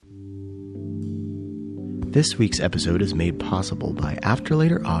This week's episode is made possible by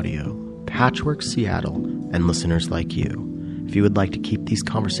Afterlater Audio, Patchwork Seattle, and listeners like you. If you would like to keep these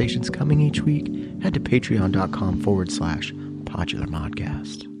conversations coming each week, head to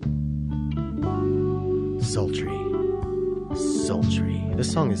patreon.com/PodularModcast. Sultry.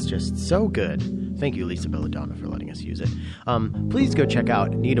 This song is just so good. Thank you, Lisa Belladonna, for letting us use it. Please go check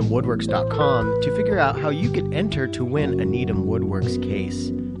out NeedhamWoodworks.com to figure out how you can enter to win a Needham Woodworks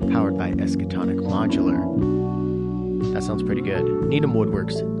case powered by Eschatonic Modular. That sounds pretty good.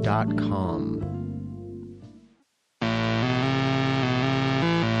 NeedhamWoodworks.com.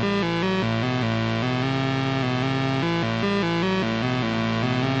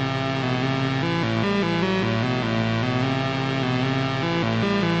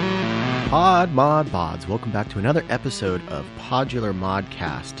 Mod Bods, welcome back to another episode of Podular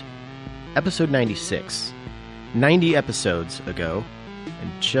Modcast, episode 96. 90 episodes ago, in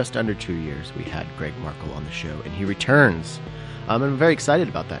just under 2 years, we had Greg Markle on the show, and he returns. I'm very excited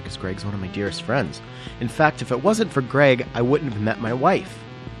about that because Greg's one of my dearest friends. In fact, if it wasn't for Greg, I wouldn't have met my wife.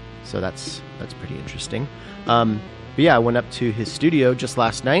 So that's pretty interesting. But yeah, I went up to his studio just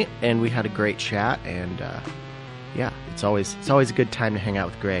last night, and we had a great chat. And yeah, it's always a good time to hang out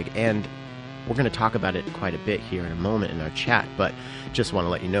with Greg. And we're going to talk about it quite a bit here in a moment in our chat, but just want to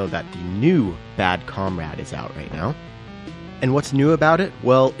let you know that the new Bad Comrade is out right now. And what's new about it?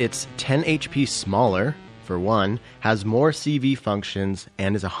 Well, it's 10 HP smaller, for one, has more CV functions,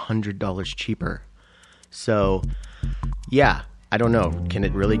 and is $100 cheaper. So, yeah, I don't know. Can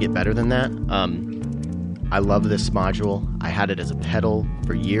it really get better than that? I love this module. I had it as a pedal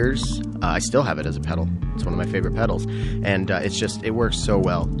for years. I still have it as a pedal. It's one of my favorite pedals. And it works so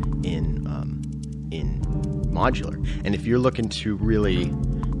well in modular. And if you're looking to really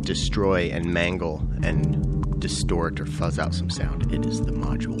destroy and mangle and distort or fuzz out some sound, it is the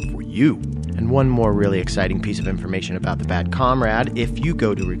module for you. And one more really exciting piece of information about the Bad Comrade: if you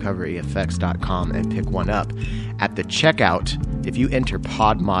go to recoveryeffects.com and pick one up, at the checkout, if you enter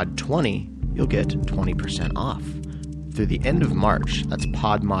PodMod20, you'll get 20% off through the end of March. That's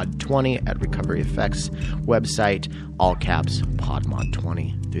PodMod20 at Recovery Effects website, all caps,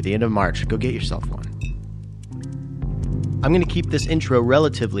 PodMod20 through the end of March. Go get yourself one. I'm going to keep this intro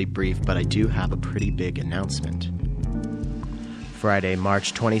relatively brief, but I do have a pretty big announcement. Friday,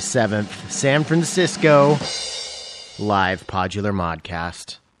 March 27th, San Francisco, live Podular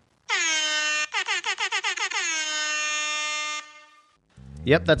Modcast.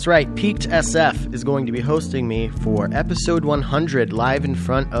 Yep, that's right. Peaked SF is going to be hosting me for episode 100 live in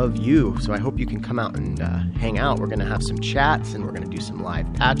front of you. So I hope you can come out and hang out. We're going to have some chats, and we're going to do some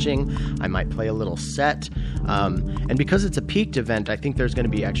live patching. I might play a little set. And because it's a Peaked event, I think there's going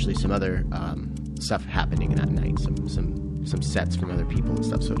to be actually some other stuff happening that night. Some sets from other people and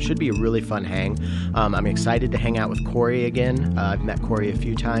stuff. So it should be a really fun hang. I'm excited to hang out with Corey again. I've met Corey a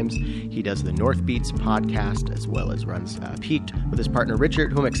few times. He does the North Beats podcast as well as runs Peaked with his partner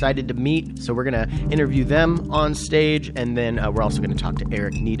Richard, who I'm excited to meet. So we're going to interview them on stage, and then we're also going to talk to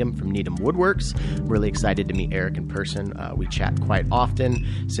Eric Needham from Needham Woodworks. I'm really excited to meet Eric in person. We chat quite often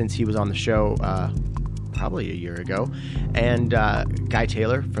since he was on the show probably a year ago. And Guy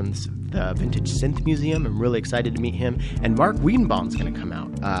Taylor from the Vintage Synth Museum. I'm really excited to meet him. And Mark Wiedenbaum's going to come out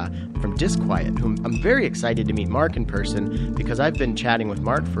from Disquiet, whom I'm very excited to meet Mark in person because I've been chatting with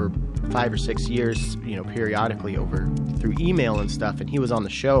Mark for 5 or 6 years, periodically through email and stuff, and he was on the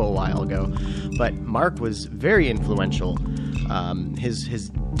show a while ago. But Mark was very influential.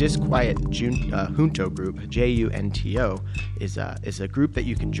 His Disquiet Junto group, JUNTO, is a group that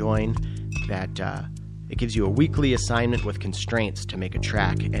you can join that it gives you a weekly assignment with constraints to make a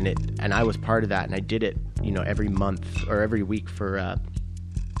track, and I was part of that, and I did it, every month or every week for a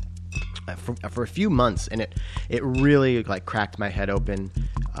few months, and it really cracked my head open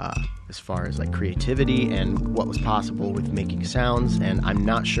as far as creativity and what was possible with making sounds. And I'm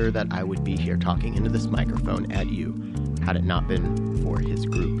not sure that I would be here talking into this microphone at you had it not been for his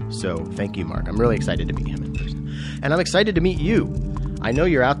group. So thank you, Mark. I'm really excited to meet him in person, and I'm excited to meet you. I know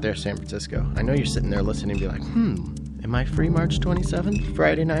you're out there, San Francisco. I know you're sitting there listening and be like, am I free March 27th,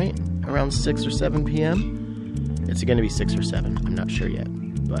 Friday night, around 6 or 7 p.m.? It's going to be 6 or 7. I'm not sure yet.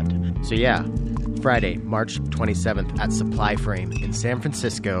 So yeah, Friday, March 27th at Supply Frame in San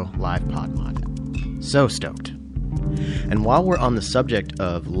Francisco, live PodMod. So stoked. And while we're on the subject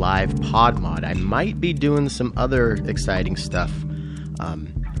of live PodMod, I might be doing some other exciting stuff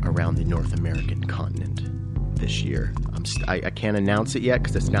around the North American continent this year. I can't announce it yet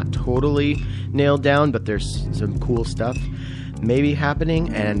because it's not totally nailed down, but there's some cool stuff. may be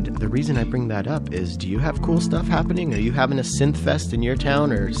happening. And the reason I bring that up is, do you have cool stuff happening? Are you having a synth fest in your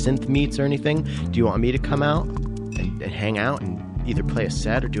town or synth meets or anything? Do you want me to come out and hang out and either play a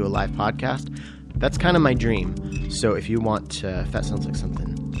set or do a live podcast? That's kind of my dream. So if you want if that sounds like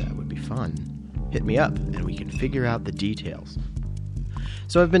something that would be fun, hit me up and we can figure out the details.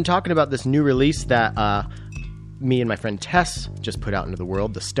 So I've been talking about this new release that me and my friend Tess just put out into the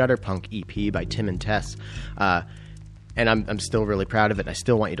world, the Stutterpunk EP by Tim and Tess. And I'm still really proud of it. I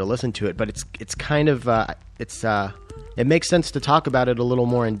still want you to listen to it, but it's kind of it makes sense to talk about it a little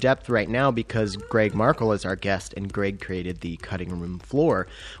more in depth right now because Greg Markle is our guest, and Greg created the Cutting Room Floor,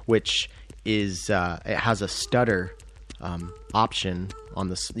 which is it has a stutter option on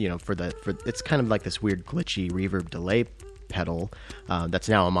this, for it's kind of like this weird glitchy reverb delay pedal that's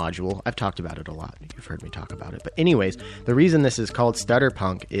now a module. I've talked about it a lot. You've heard me talk about it. But anyways, the reason this is called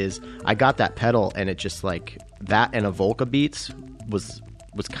Stutterpunk is I got that pedal and it just like that and a Volca Beats was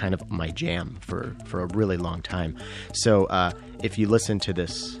kind of my jam for a really long time. So if you listen to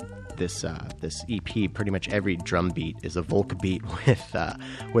this EP, pretty much every drum beat is a Volca beat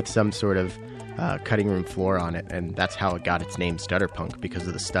with some sort of cutting room floor on it, and that's how it got its name, Stutterpunk, because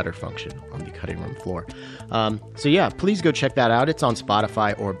of the stutter function on the cutting room floor. So yeah, please go check that out. It's on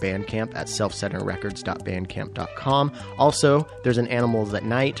Spotify or Bandcamp at selfcenterrecords.bandcamp.com. Also, there's an Animals at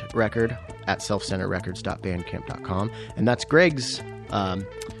Night record at selfcenterrecords.bandcamp.com, and that's Greg's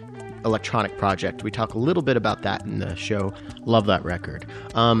electronic project. We talk a little bit about that in the show. Love that record.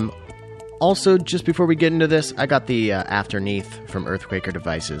 Also, just before we get into this, I got the Afterneath from Earthquaker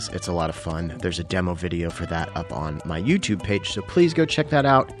Devices. It's a lot of fun. There's a demo video for that up on my YouTube page, so please go check that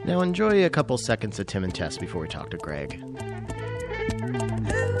out. Now enjoy a couple seconds of Tim and Tess before we talk to Greg.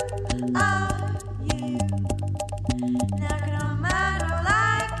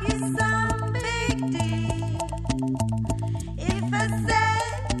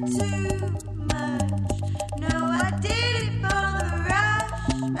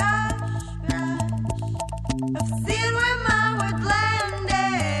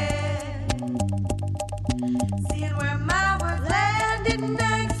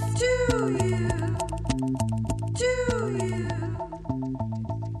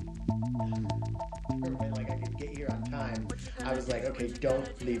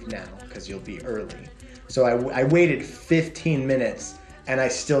 Don't leave now because you'll be early. So I waited 15 minutes and I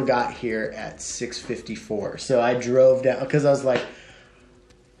still got here at 6:54. So I drove down because I was like,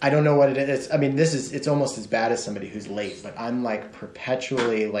 I don't know what it is. I mean, it's almost as bad as somebody who's late, but I'm like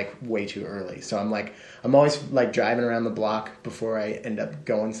perpetually like way too early. So I'm always like driving around the block before I end up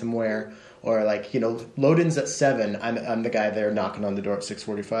going somewhere. Or like, load-in's at 7. I'm the guy there knocking on the door at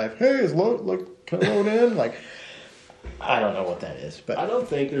 6:45. Hey, can I load in? Like, I don't know what that is, but I don't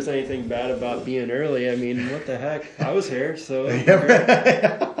think there's anything bad about being early. I mean, what the heck? I was here, so.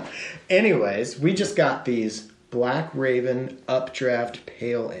 Anyways, we just got these Black Raven Updraft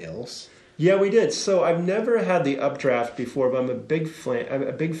Pale Ales. Yeah, we did. So I've never had the Updraft before, but I'm a big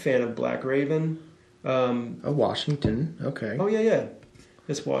fan of Black Raven. Washington. Okay. Oh yeah,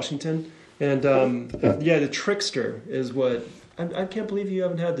 it's Washington, and the Trickster is what. I can't believe you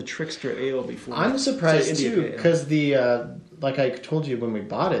haven't had the Trickster Ale before. I'm surprised too, because like I told you when we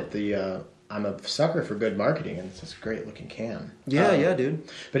bought it, I'm a sucker for good marketing, and it's this great looking can. Yeah, dude.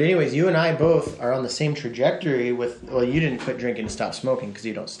 But anyways, you and I both are on the same trajectory with. Well, you didn't quit drinking and stop smoking because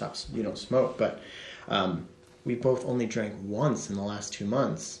you don't smoke, but we both only drank once in the last 2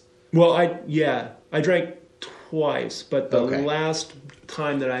 months. Well, I drank twice, but the last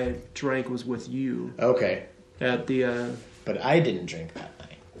time that I drank was with you. Okay. At the. But I didn't drink that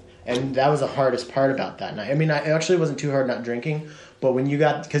night. And that was the hardest part about that night. I mean, it actually wasn't too hard not drinking, but when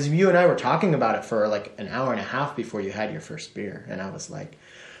because you and I were talking about it for like an hour and a half before you had your first beer, and I was like,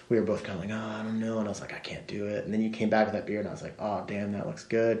 we were both kind of like, oh, I don't know, and I was like, I can't do it. And then you came back with that beer, and I was like, oh, damn, that looks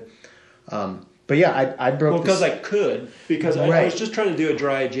good. But yeah, I broke. Well, because I could, because I was just trying to do a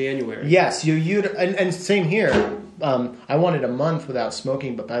dry January. Yes, and same here. I wanted a month without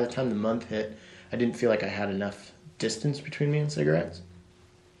smoking, but by the time the month hit, I didn't feel like I had enough distance between me and cigarettes.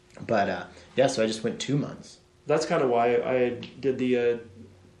 But so I just went 2 months. That's kind of why I did the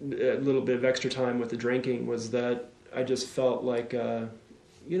little bit of extra time with the drinking, was that I just felt like it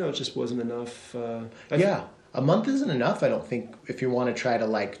just wasn't enough. A month isn't enough, I don't think, if you want to try to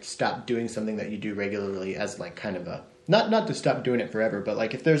like stop doing something that you do regularly as like kind of a not to stop doing it forever, but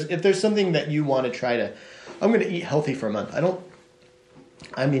like if there's something that you want to try to, I'm going to eat healthy for a month.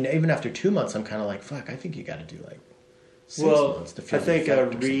 I mean, even after 2 months, I'm kind of like, fuck, I think you got to do like 6 months to feel I think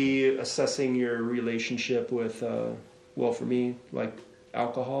reassessing your relationship with, for me, like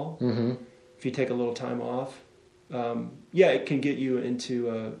alcohol. Mm-hmm. If you take a little time off, it can get you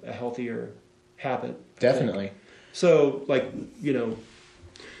into a healthier habit. Definitely. So, like,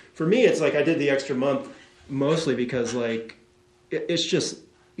 for me, it's like I did the extra month mostly because, like, it's just,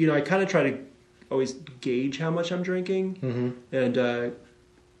 I kind of try to always gauge how much I'm drinking and,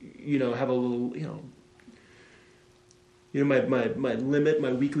 have a little, my limit,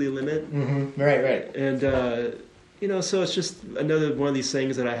 my weekly limit. Mm-hmm. Right. And, so it's just another one of these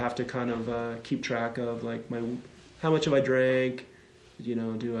things that I have to kind of keep track of, like how much have I drank, how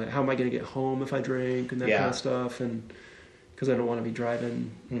am I going to get home if I drink and that kind of stuff, and because I don't want to be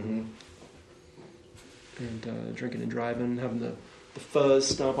driving and drinking and driving, having the fuzz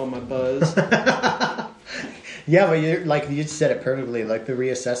stomp on my buzz. Yeah, but you said it perfectly, like the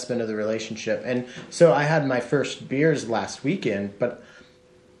reassessment of the relationship. And so I had my first beers last weekend,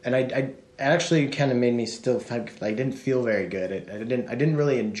 and I actually kind of made me still think, I didn't feel very good. I didn't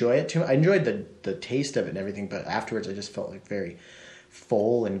really enjoy it too much. I enjoyed the taste of it and everything, but afterwards I just felt like very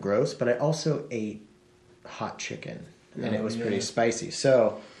full and gross. But I also ate hot chicken, and it was pretty spicy.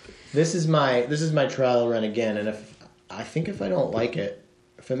 So this is my trial run again, and if I don't like it,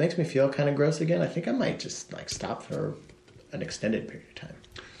 if it makes me feel kind of gross again, I think I might just stop for an extended period of time.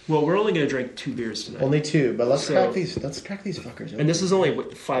 Well, we're only going to drink 2 beers tonight. Only 2, but let's crack these fuckers open. And this is only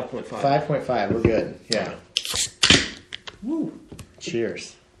 5.5. 5.5, we're good. Yeah. Woo.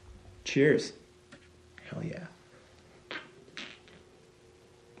 Cheers. Cheers. Hell yeah.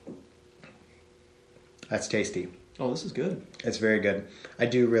 That's tasty. Oh, this is good. It's very good. I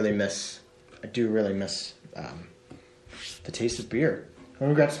do really miss the taste of beer.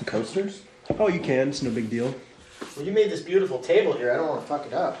 Want to grab some coasters? Oh, you can. It's no big deal. Well, you made this beautiful table here. I don't want to fuck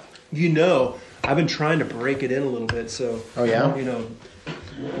it up. I've been trying to break it in a little bit, so... Oh, yeah?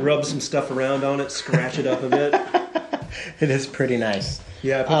 Rub some stuff around on it, scratch it up a bit. It is pretty nice.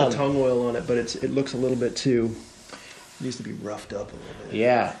 Yeah, I put the tongue oil on it, but it looks a little bit too... It needs to be roughed up a little bit.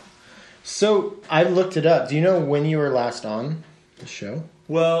 Yeah. So, I looked it up. Do you know when you were last on the show?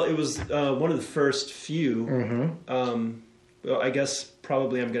 Well, it was one of the first few. Mm-hmm. Well, I guess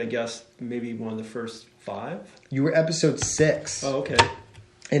probably I'm going to guess maybe one of the first 5. You were episode 6. Oh, okay.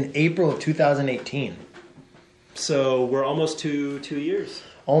 In April of 2018. So we're almost 2 years.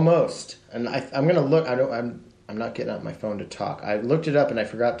 Almost. And I'm going to look. I'm not getting out my phone to talk. I looked it up and I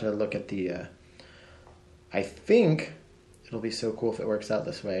forgot to look at the... I think it'll be so cool if it works out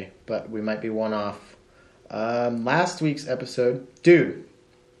this way, but we might be one off. Last week's episode... Dude,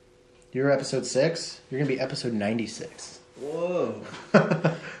 you were episode 6. You're going to be episode 96. Whoa.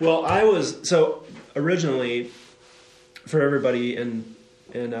 Well, I was... So, originally, for everybody in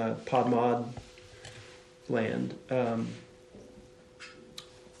PodMod land,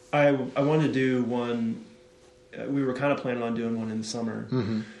 I wanted to do one... we were kind of planning on doing one in the summer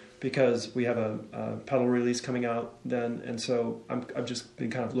because we have a pedal release coming out then, and so I've just been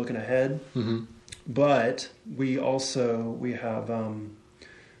kind of looking ahead. Mm-hmm. But we have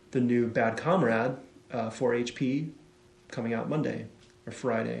the new Bad Comrade 4HP coming out Monday or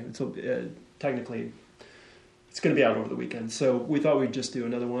Friday. So technically, it's going to be out over the weekend. So we thought we'd just do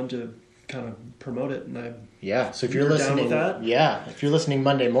another one to kind of promote it. And so if you're listening, down with that? If you're listening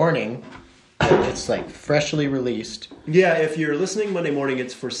Monday morning, it's like freshly released. Yeah, if you're listening Monday morning,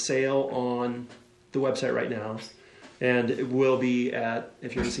 it's for sale on the website right now. And it will be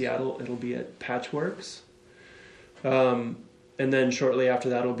if you're in Seattle, it'll be at Patchworks. And then shortly after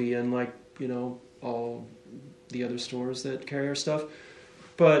that, it'll be in all the other stores that carry our stuff.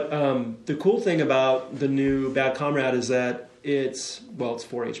 But the cool thing about the new Bad Comrade is that it's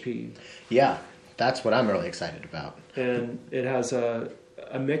 4HP. Yeah, that's what I'm really excited about. And it has a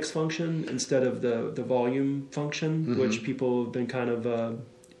mix function instead of the volume function, which people have been kind of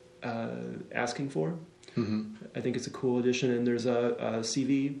asking for. Mm-hmm. I think it's a cool addition, and there's a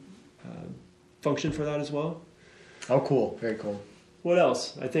CV function for that as well. Oh, cool. Very cool. What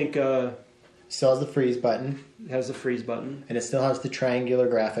else? I think... still has the freeze button. It has the freeze button. And it still has the triangular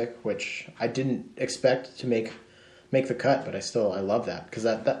graphic, which I didn't expect to make the cut, but I love that. Because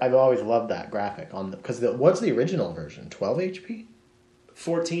I've always loved that graphic. What's the original version? 12 HP?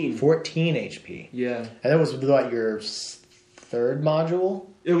 14. 14 HP. Yeah. And that was your third module?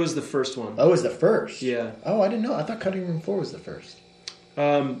 It was the first one. Oh, it was the first? Yeah. Oh, I didn't know. I thought Cutting Room Floor was the first.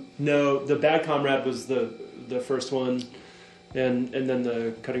 No, the Bad Comrade was the first one, and then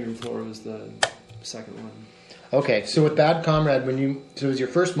the Cutting Room Floor was the second one. Okay, so with Bad Comrade, it was your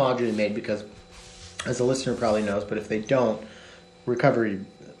first module you made because, as a listener probably knows, but if they don't, Recovery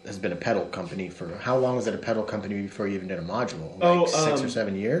has been a pedal company for... How long was it a pedal company before you even did a module? 6 or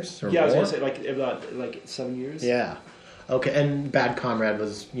 7 years? Or yeah, more? I was going to say about 7 years. Yeah. Okay, and Bad Comrade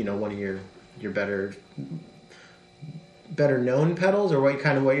was, one of your better better known pedals, or what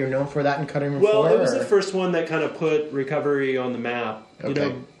you're known for that in Cutting Room Well, Floor? it was the first one that kind of put recovery on the map.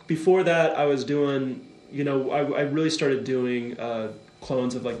 Okay. Before that, I was doing. I really started doing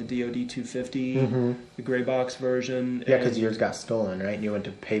clones of like the DoD 250, the gray box version. Yeah, because yours got stolen, right? And you went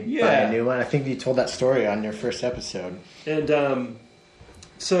to buy a new one. I think you told that story on your first episode. And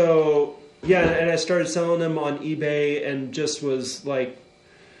so yeah, and I started selling them on eBay, and just was like,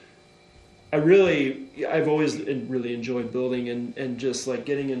 I've always really enjoyed building, and just like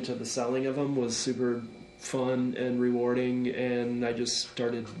getting into the selling of them was super fun and rewarding, and I just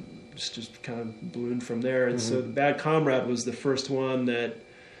started just kind of ballooned from there. And so the Bad Comrade was the first one that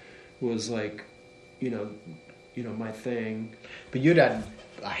was like, my thing. But you'd had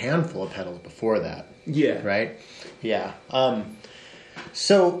a handful of pedals before that. Yeah. Right? Yeah.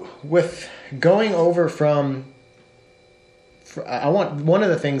 So with going over from... one of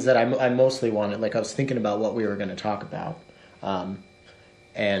the things that I mostly wanted, like I was thinking about what we were going to talk about.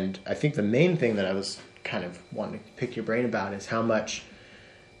 And I think the main thing that I was kind of wanting to pick your brain about is how much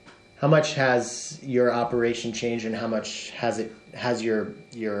has your operation changed, and how much has your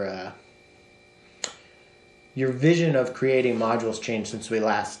vision of creating modules changed since we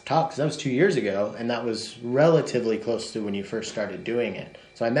last talked? Because that was 2 years ago, and that was relatively close to when you first started doing it.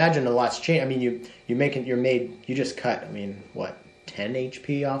 So I imagine a lot's changed. I mean, you just cut, 10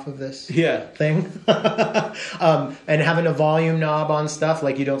 HP off of this thing? And having a volume knob on stuff,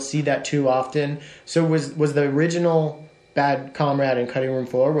 like you don't see that too often. So was the original Bad Comrade and Cutting Room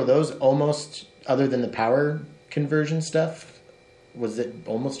Floor, were those almost, other than the power conversion stuff, was it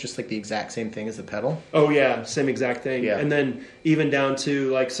almost just like the exact same thing as the pedal? Oh yeah, same exact thing. Yeah. And then even down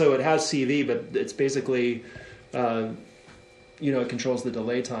to so it has CV, but it's basically, it controls the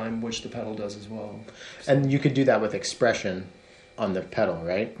delay time, which the pedal does as well. And you could do that with expression on the pedal,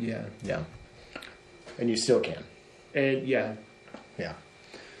 right? Yeah. Yeah. And you still can. And yeah. Yeah.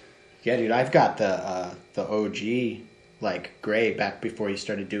 Yeah, dude, I've got the OG gray back before you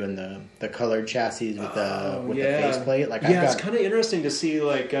started doing the colored chassis with the faceplate. It's kind of interesting to see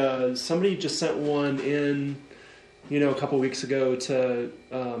somebody just sent one in, a couple weeks ago to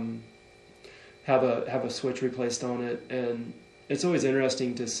have a switch replaced on it, and it's always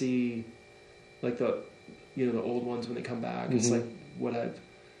interesting to see the old ones when they come back. It's like what I've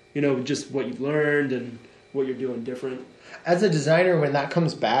just what you've learned and what you're doing different. As a designer, when that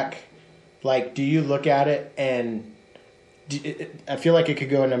comes back, do you look at it and I feel like it could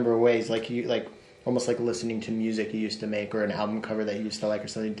go a number of ways, almost like listening to music you used to make, or an album cover that you used to like or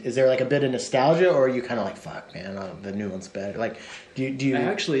something. Is there a bit of nostalgia, or are you kind of fuck man, the new one's better? Do you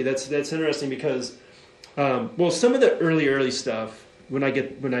actually, that's interesting because some of the early stuff, when I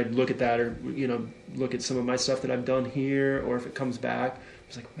look at that, or look at some of my stuff that I've done here, or if it comes back,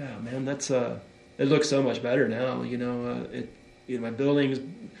 it's like, wow, man, that's it looks so much better now. My building's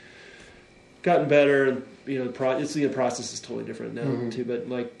gotten better, and the process is totally different now too.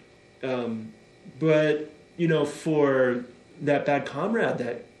 But for that Bad Comrade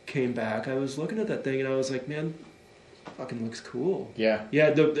that came back, I was looking at that thing and I was like, man, it fucking looks cool. Yeah. Yeah.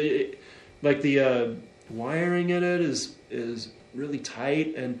 The wiring in it is really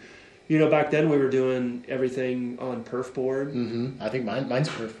tight, and back then we were doing everything on perf board. I think mine's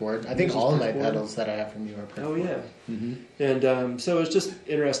perf board. I think all of my pedals that I have from you are perf board. Oh yeah. And so it's just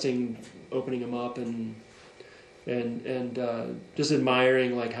interesting opening them up and just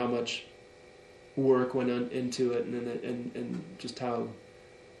admiring how much work went into it, and just how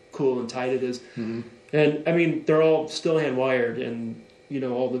cool and tight it is. And I mean, they're all still hand wired, and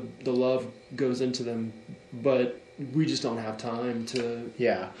all the love goes into them, but we just don't have time to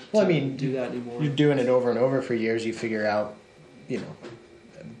do that anymore. You're doing it over and over for years. You figure out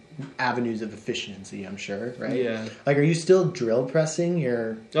avenues of efficiency, I'm sure, right? Yeah. Are you still drill pressing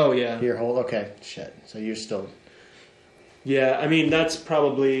your... Oh, yeah. Your whole... Okay, shit. So you're still... Yeah, I mean, that's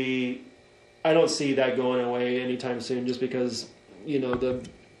probably... I don't see that going away anytime soon, just because, the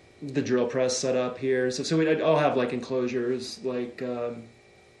drill press setup here. So I'll have, enclosures,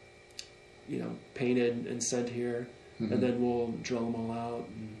 painted and sent here, and then we'll drill them all out.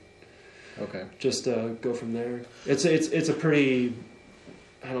 And just go from there. It's a pretty...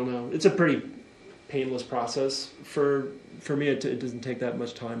 I don't know. It's a pretty painless process for me. It doesn't take that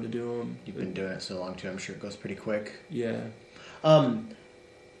much time to do them. You've been doing it so long too. I'm sure it goes pretty quick. Yeah.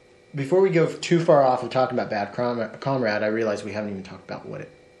 Before we go too far off of talking about Bad Comrade, I realize we haven't even talked about what it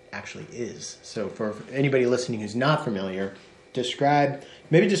actually is. So for anybody listening who's not familiar, describe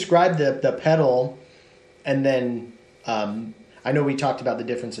the pedal, and then I know we talked about the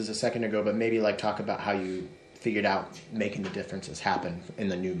differences a second ago, but maybe talk about how you figured out making the differences happen in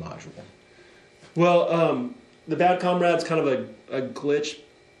the new module. Well, the Bad Comrade's kind of a glitch,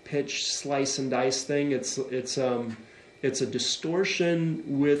 pitch, slice and dice thing. It's a distortion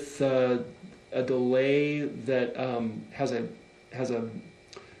with a delay that has a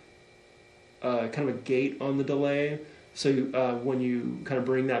kind of a gate on the delay. So when you kind of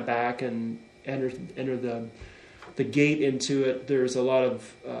bring that back and enter the gate into it, there's a lot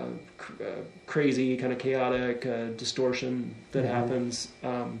of crazy kind of chaotic distortion that happens,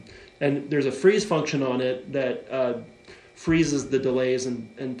 and there's a freeze function on it that freezes the delays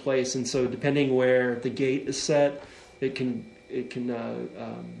in place, and so depending where the gate is set, it can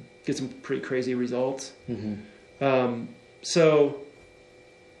get some pretty crazy results. So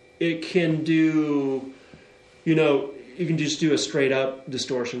it can do, you can just do a straight up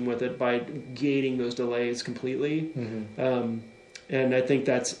distortion with it by gating those delays completely. And I think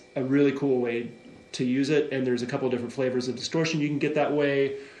that's a really cool way to use it. And there's a couple of different flavors of distortion you can get that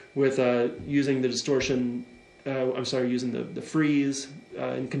way with using the distortion. Using the freeze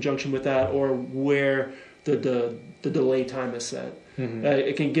in conjunction with that, or where the delay time is set.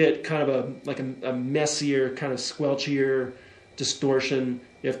 It can get kind of a messier, kind of squelchier distortion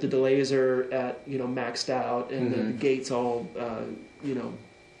if the delays are at maxed out and the gate's all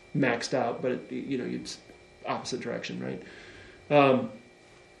maxed out, but it's opposite direction, right?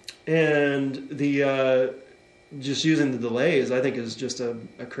 And the just using the delays, I think, is just a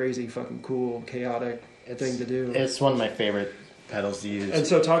crazy fucking cool chaotic thing to do. It's one of my favorite pedals to use. And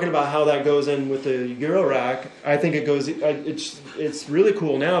so talking about how that goes in with the Euro Rack, I think it goes. It's really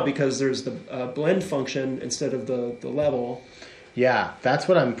cool now because there's the blend function instead of the level. Yeah, that's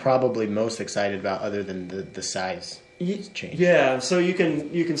what I'm probably most excited about, other than the size change. Yeah, so you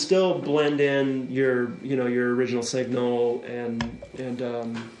can still blend in your original signal and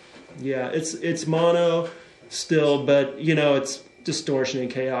it's mono still, but it's distortion and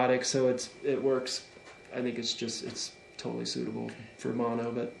chaotic, so it works. I think it's totally suitable for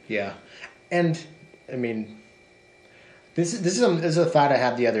mono, but yeah. And I mean, this is a thought I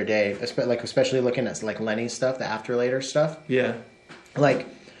had the other day, especially looking at like Lenny's stuff, the After Later stuff. Yeah.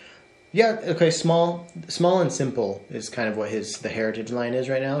 Small and simple is kind of what the Heritage line is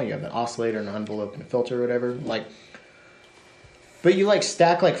right now. You have an oscillator, an envelope, and a filter, or whatever. But you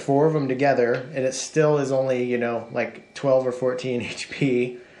stack 4 of them together, and it still is only 12 or 14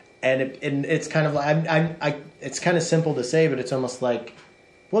 HP, and it's kind of it's kind of simple to say, but it's almost like,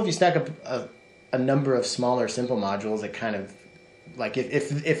 well, if you stack up a number of smaller simple modules, it kind of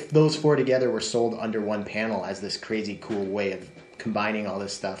if those 4 together were sold under one panel as this crazy cool way of combining all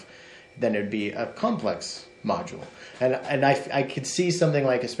this stuff, then it'd be a complex module. And I could see something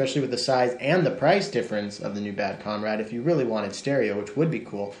especially with the size and the price difference of the new Bad Comrade, if you really wanted stereo, which would be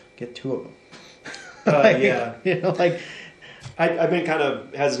cool, get 2 of them. Yeah. I've been kind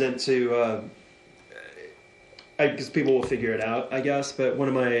of hesitant to, because people will figure it out, I guess. But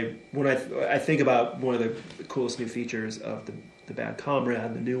when I think about one of the coolest new features of the Bad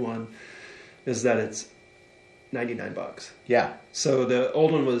Comrade, the new one, is that it's $99. Yeah. So the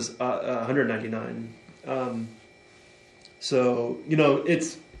old one was $199. So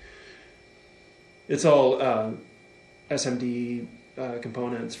it's all SMD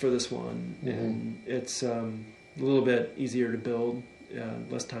components for this one, and it's a little bit easier to build,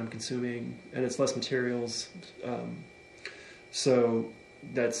 less time consuming, and it's less materials. So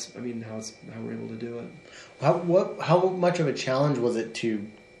that's how we're able to do it. How much of a challenge was it to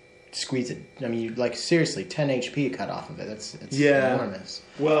squeeze it? I mean, seriously, 10 HP cut off of it. It's enormous.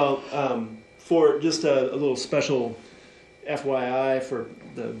 Well, for just a little special FYI for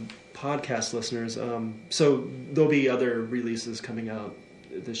the podcast listeners, so there'll be other releases coming out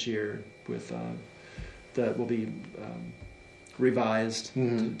this year with that will be revised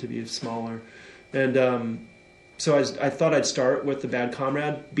to be smaller, and so I thought I'd start with the Bad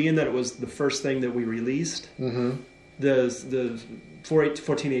Comrade, being that it was the first thing that we released. The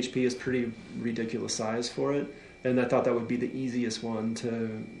 14 HP is pretty ridiculous size for it, and I thought that would be the easiest one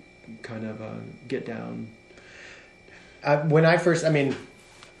to kind of get down. When I first,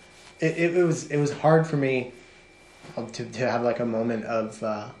 it was hard for me to have a moment of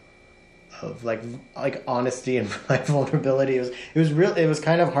honesty and vulnerability. It was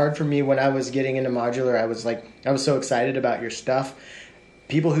kind of hard for me when I was getting into modular. I was so excited about your stuff.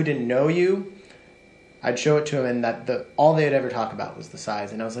 People who didn't know you, I'd show it to them, and that all they'd ever talk about was the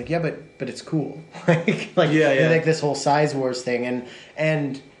size, and I was like, yeah, but it's cool. This whole size wars thing,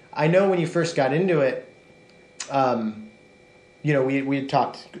 and I know when you first got into it, we had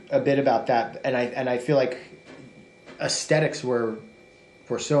talked a bit about that, and I feel like aesthetics were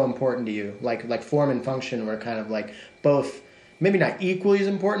so important to you, like form and function were kind of both, maybe not equally as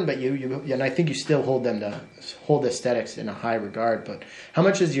important, but you and I think you still hold aesthetics in a high regard. But how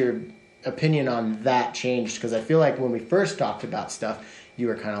much has your opinion on that changed? Because I feel like when we first talked about stuff, you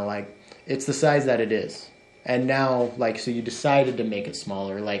were kind of like, it's the size that it is. And now, like, so you decided to make it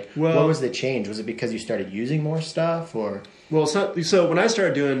smaller. Like, what was the change? Was it because you started using more stuff, or? Well, so when I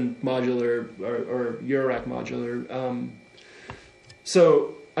started doing modular or Eurorack modular,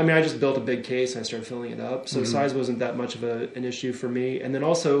 so I mean, I just built a big case and I started filling it up. So size wasn't that much of an issue for me. And then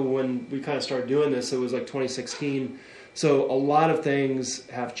also when we kind of started doing this, it was like 2016. So a lot of things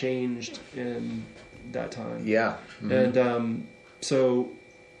have changed in that time. Yeah. And so,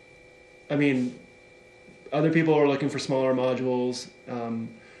 I mean, other people are looking for smaller modules.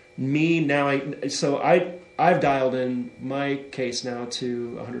 Me now, I've dialed in my case now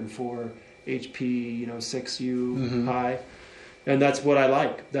to 104 HP, 6U high, and that's what I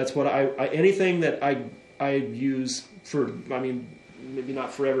like. That's what I anything that I use for. I mean, maybe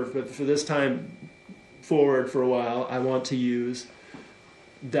not forever, but for this time forward for a while, I want to use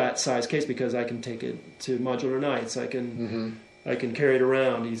that size case because I can take it to modular nights. I can carry it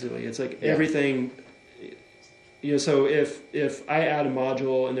around easily. It's like everything. So if I add a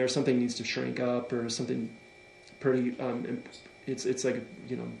module and there's something needs to shrink up or something pretty, it's like,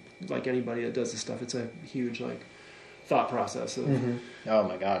 like anybody that does this stuff, it's a huge like thought process of, oh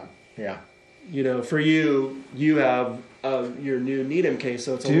my God. Yeah. For you have your new Needham case,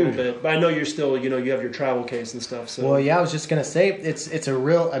 so it's a little bit, but I know you're still, you have your travel case and stuff. So. Well, yeah, I was just going to say, it's a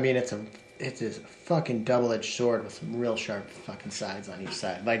real, I mean, it's a fucking double-edged sword with some real sharp fucking sides on each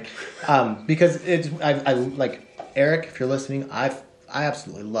side. Like, because I like, Eric, if you're listening, I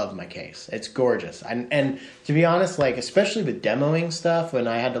absolutely love my case. It's gorgeous. And to be honest, like, especially with demoing stuff, when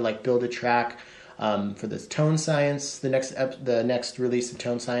I had to like build a track for this Tone Science, the next release of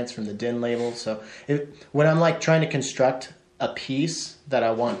Tone Science from the DIN label. So when I'm like trying to construct a piece that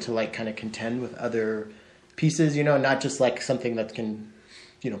I want to like kind of contend with other pieces, not just like something that can,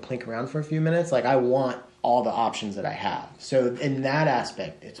 plink around for a few minutes. Like, I want all the options that I have. So in that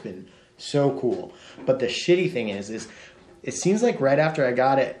aspect, it's been so cool. But the shitty thing is it seems like right after I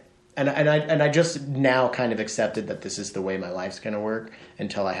got it, and I just now kind of accepted that this is the way my life's going to work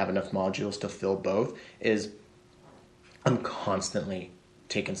until I have enough modules to fill both, is I'm constantly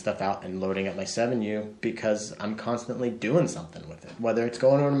taking stuff out and loading up my 7U because I'm constantly doing something with it. Whether it's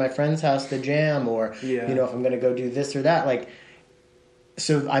going over to my friend's house to jam or, if I'm going to go do this or that. Like,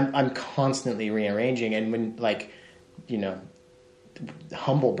 so I'm constantly rearranging. And when, like,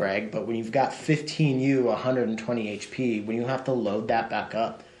 humble brag, but when you've got 15U, 120 HP, when you have to load that back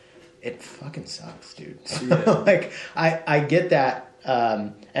up, it fucking sucks, dude. So, like, I get that,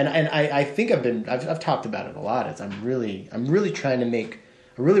 and I think I've talked about it a lot. Is I'm really trying to I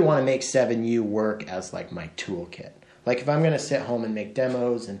really want to make 7U work as like my toolkit. Like, if I'm gonna sit home and make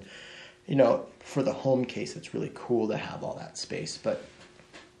demos, and for the home case, it's really cool to have all that space. But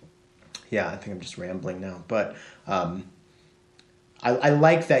yeah, I think I'm just rambling now. But I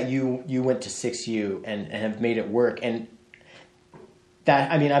like that you went to 6U and have made it work. And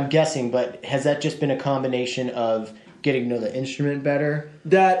that, I mean, I'm guessing, but has that just been a combination of getting to know the instrument better?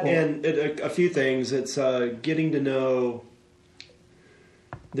 And a few things. It's getting to know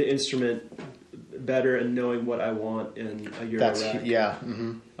the instrument better and knowing what I want in a Eurorack. Yeah.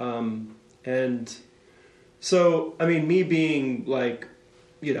 And so, I mean, me being like,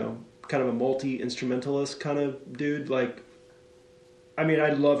 kind of a multi-instrumentalist kind of dude, like, I mean,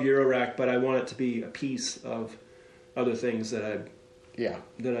 I love Eurorack, but I want it to be a piece of other things that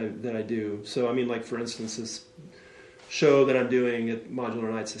I do. So, I mean, like, for instance, this show that I'm doing at Modular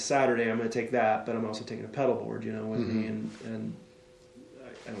Nights this Saturday, I'm going to take that, but I'm also taking a pedal board, with me, and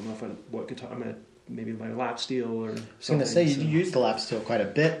I don't know what guitar, I'm going to maybe my lap steel or something. I was going to say, you use the lap steel quite a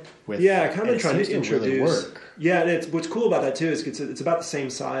bit. I kind of trying to introduce. Really work. Yeah, and what's cool about that too is it's about the same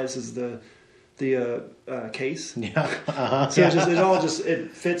size as the case. Yeah. So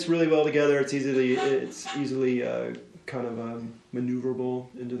it fits really well together. It's easily kind of maneuverable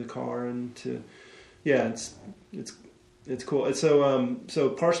into the car and it's cool. And so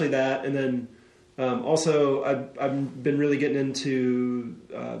partially that, and then also I've been really getting into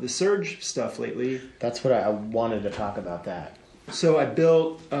the Surge stuff lately. That's what I wanted to talk about that. So I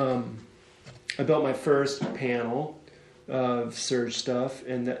built my first panel of Surge stuff,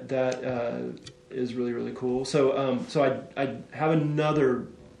 and that is really, really cool. So I have another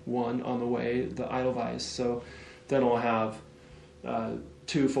one on the way, the Edelweiss. So then I'll have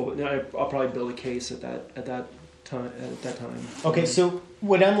two full. I'll probably build a case at that time. Okay, so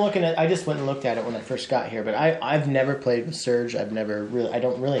what I'm looking at, I just went and looked at it when I first got here, but I've never played with Surge. I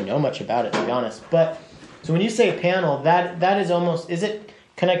don't really know much about it, to be honest. But So when you say panel, that is almost, is it,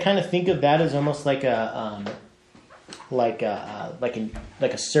 can I kind of think of that as almost like a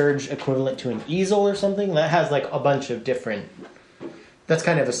surge equivalent to an easel or something? That has like a bunch of different, that's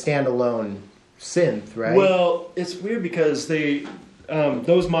kind of a standalone synth, right? Well, it's weird because those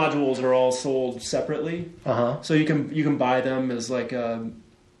modules are all sold separately. So you can buy them as like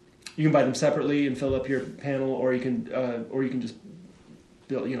you can buy them separately and fill up your panel, or you can just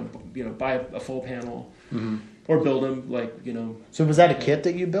build buy a full panel, or build them like. So was that a kit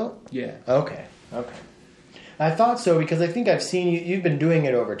that you built? Yeah. Okay. I thought so because I think I've seen you've been doing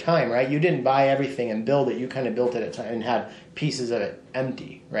it over time, right? You didn't buy everything and build it. You kind of built it at time and had pieces of it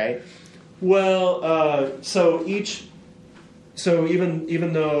empty, right? Well, so even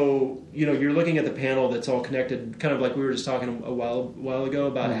though you're looking at the panel that's all connected, kind of like we were just talking a while ago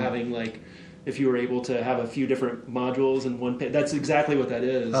about having like if you were able to have a few different modules in one panel, that's exactly what that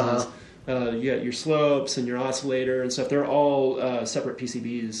is. You got your slopes and your oscillator and stuff. They're all separate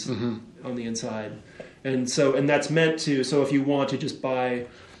PCBs on the inside. And that's meant to, so if you want to just buy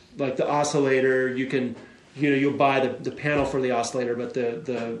like the oscillator, you can, you'll buy the panel for the oscillator, but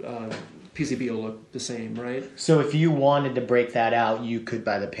the PCB will look the same, right? So if you wanted to break that out, you could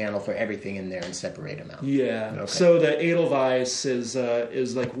buy the panel for everything in there and separate them out. Yeah. Okay. So the Edelweiss is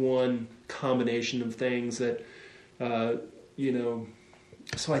like one combination of things that, so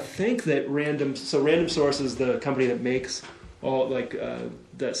I think that Random Source is the company that makes all like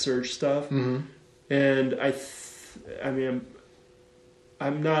that surge stuff. And I'm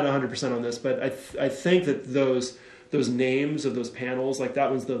not 100% on this, but I think that those names of those panels, like that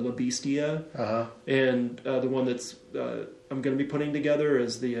one's the La Bestia, and the one that's I'm going to be putting together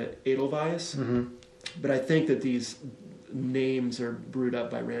is the Edelweiss. But I think that these names are brewed up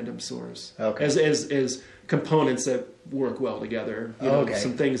by Random Source as components that work well together.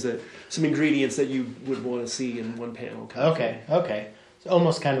 Some ingredients that you would want to see in one panel. Okay. It's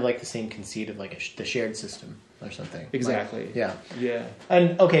almost kind of like the same conceit of like the shared system or something. Exactly. Like, yeah. Yeah.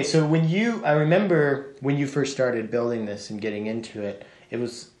 And okay, so I remember when you first started building this and getting into it,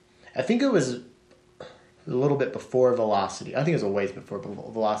 I think it was a little bit before Velocity. I think it was a ways before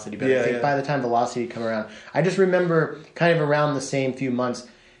Velocity, but I think by the time Velocity come around, I just remember kind of around the same few months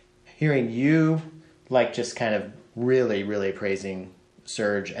hearing you like just kind of really, really praising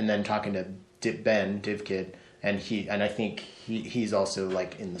Surge, and then talking to Ben Divkid. And I think he's also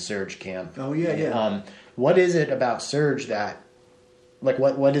like in the Surge camp. Oh yeah. What is it about Surge that, like,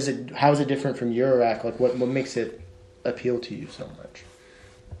 what is it? How is it different from Eurorack? Like, what makes it appeal to you so much?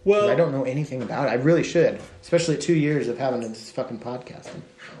 Well, I don't know anything about it. I really should, especially 2 years of having this fucking podcast. I'm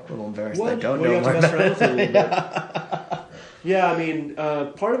a little embarrassed that I don't know more about it. A little bit. Yeah, I mean,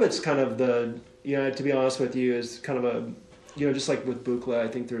 part of it's kind of to be honest with you, is kind of a, just like with Buchla, I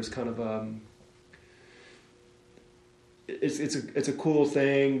think there's kind of it's a cool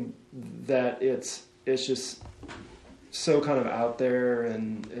thing that it's just so kind of out there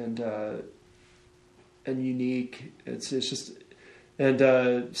and unique. It's just,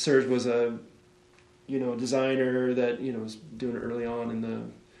 and Serge was a designer that was doing it early on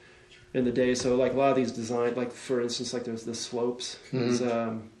in the day. So like a lot of these design, like for instance, like there's the slopes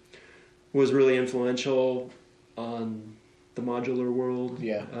was really influential on the modular world.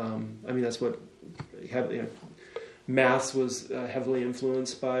 Yeah. I mean that's what Maths was heavily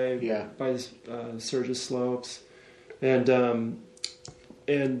influenced by Surge's slopes, and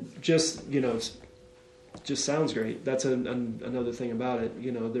just just sounds great. That's another thing about it. I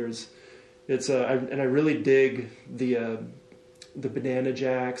really dig the banana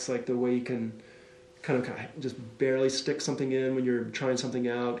jacks, like the way you can kind of just barely stick something in when you're trying something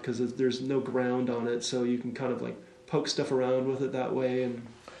out because there's no ground on it, so you can kind of like poke stuff around with it that way and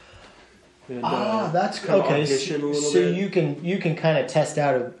that's kind okay. Of audition a little so bit. you can kind of test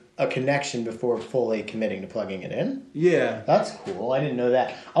out a connection before fully committing to plugging it in. Yeah, that's cool. I didn't know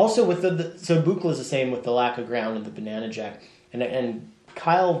that. Also, with so Buchla is the same with the lack of ground and the banana jack, and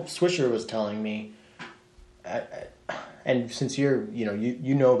Kyle Swisher was telling me, and since you're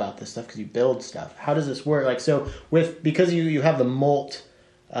you know about this stuff because you build stuff. How does this work? Like because you have the molt,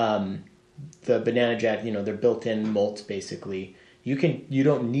 the banana jack. They're built-in molts basically. You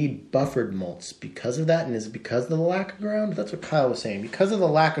don't need buffered molts because of that, and is it because of the lack of ground? That's what Kyle was saying. Because of the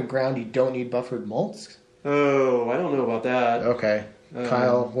lack of ground, you don't need buffered molts? Oh, I don't know about that. Okay.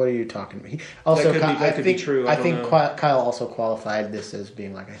 Kyle, what are you talking about? That could be true. I think Kyle also qualified this as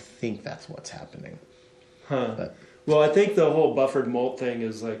being like, I think that's what's happening. Huh. But, well, I think the whole buffered molt thing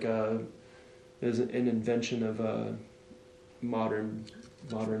is like is an invention of modern.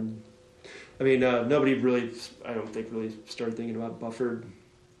 I mean, nobody really, I don't think, really started thinking about buffered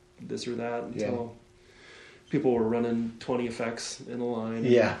this or that until people were running 20 effects in a line.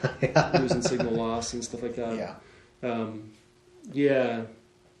 Yeah. Losing signal loss and stuff like that. Yeah. Yeah,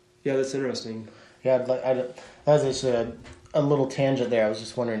 that's interesting. Yeah, that was actually a little tangent there. I was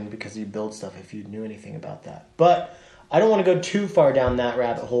just wondering, because you build stuff, if you knew anything about that. But I don't want to go too far down that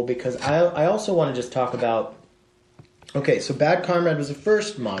rabbit hole, because I also want to just talk about... Okay, so Bad Comrade was the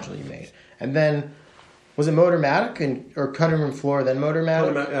first module you made. And then, was it Motormatic or Cutting Room Floor, then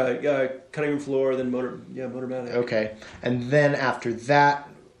Motormatic? Cutting Room Floor, then Motormatic. Okay. And then after that,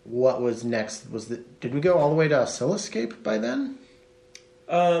 what was next? Did we go all the way to Oscilloscape by then?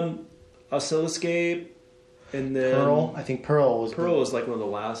 Oscilloscape, and then Pearl. I think Pearl was like one of the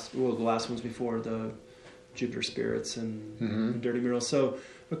last ones before the Jupiter Spirits and Dirty Murals. So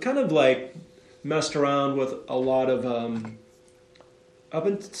we kind of like messed around with a lot of up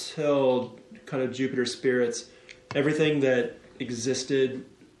until kind of Jupiter Spirits. Everything that existed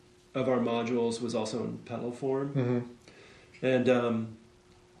of our modules was also in pedal form, and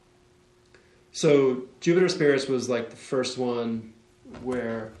so Jupiter Spirits was like the first one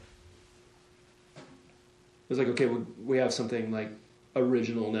where it was like, okay, we have something like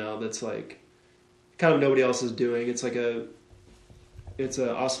original now that's like kind of nobody else is doing. It's like it's an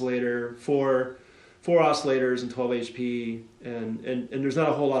oscillator, four oscillators and 12 HP, and there's not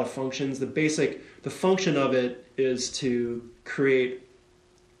a whole lot of functions. The function of it is to create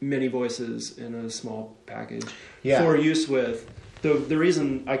many voices in a small package for use with. The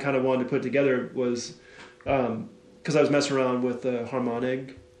reason I kind of wanted to put it together was because I was messing around with the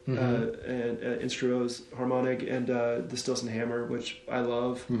Harmonic and Instruo's Harmonic and the Stilson Hammer, which I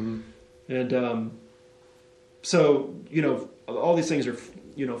love, and so all these things are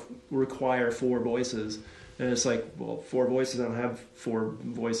require 4 voices, and it's like, well, 4 voices. I don't have 4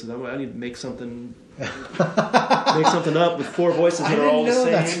 voices. I need to make something up with 4 voices that are all the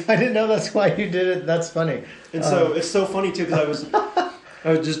same. I didn't know that's why you did it. That's funny. And so it's so funny too, because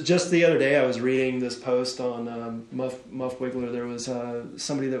I was just the other day I was reading this post on Muff Wiggler. There was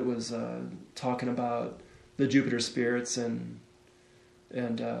somebody that was talking about the Jupiter Spirits and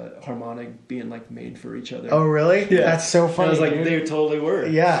Harmonic being like made for each other. Oh, really? Yeah. That's so funny. And I was like, dude. they totally were.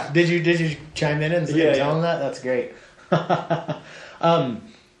 Yeah. Did you chime in and tell them that? That's great. And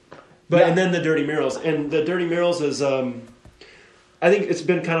then the Dirty Murals. And the Dirty Murals is, I think it's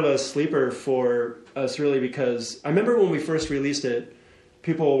been kind of a sleeper for us, really, because I remember when we first released it,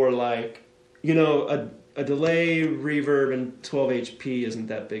 people were like, a delay, reverb, and 12 HP isn't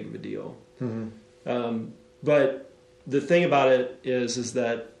that big of a deal. But the thing about it is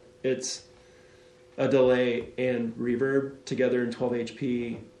that it's a delay and reverb together in 12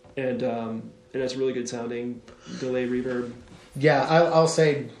 HP, and it's really good sounding delay reverb. Yeah, I'll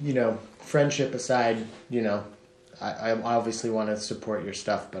say, friendship aside, I obviously want to support your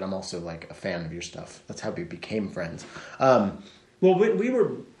stuff, but I'm also like a fan of your stuff. That's how we became friends. Well,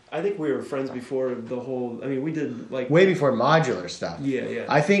 I think we were friends before the whole. I mean, we did like way before modular stuff. Yeah.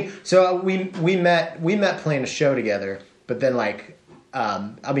 I think so. We met playing a show together, but then like,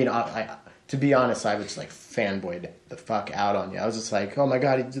 to be honest, I was like fanboyed the fuck out on you. I was just like, oh my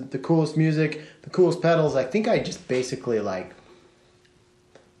god, he did the coolest music, the coolest pedals. I think I just basically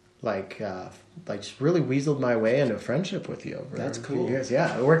just really weaseled my way into friendship with you over That's a cool. few years.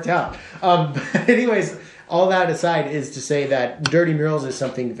 Yeah, it worked out. But anyways, all that aside is to say that Dirty Murals is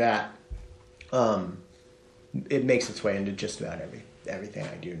something that it makes its way into just about everything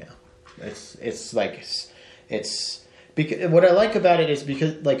I do now. It's because what I like about it is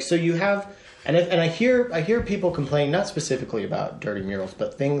because so you have and I hear people complain, not specifically about Dirty Murals,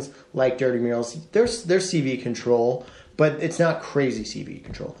 but things like Dirty Murals. There's CV control, but it's not crazy CV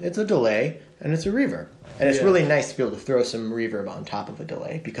control. It's a delay and it's a reverb. And it's really nice to be able to throw some reverb on top of a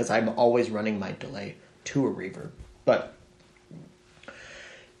delay, because I'm always running my delay to a reverb. But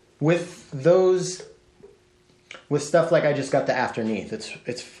with stuff like I just got the Afterneath,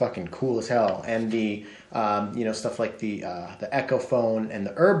 it's fucking cool as hell. And the stuff like the Echophone and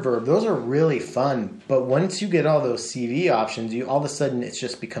the Herbverb, those are really fun. But once you get all those CV options, all of a sudden it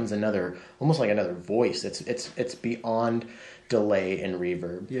just becomes almost like another voice. It's beyond delay and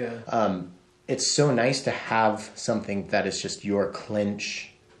reverb. Yeah. It's so nice to have something that is just your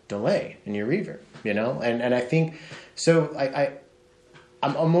clinch delay and your reverb, and I think so.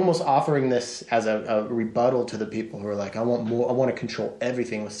 I'm almost offering this as a rebuttal to the people who are like, I want more. I want to control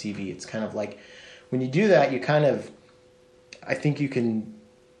everything with CV. It's kind of like when you do that, I think you can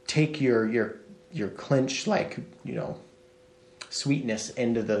take your clinch sweetness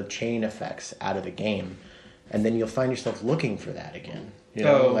into the chain effects out of the game, and then you'll find yourself looking for that again.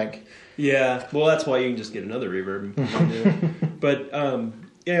 Yeah. Well, that's why you can just get another reverb. But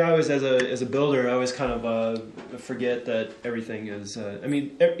Yeah, I always, as a builder, I always kind of forget that everything is. I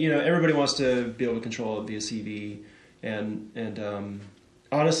mean, everybody wants to be able to control it via CV, and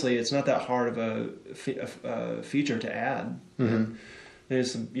honestly, it's not that hard of a feature to add. Mm-hmm.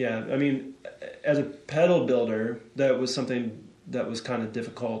 There's some, yeah. I mean, as a pedal builder, that was something that was kind of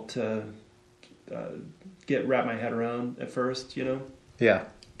difficult to wrap my head around at first. Yeah.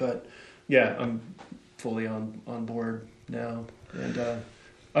 But yeah, I'm fully on board now and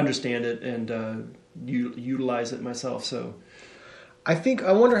understand it and utilize it myself. So I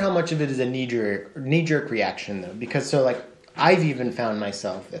wonder how much of it is a knee-jerk reaction though, because like I've even found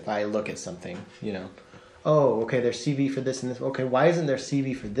myself, if I look at something, oh, okay, there's CV for this and this. Okay, why isn't there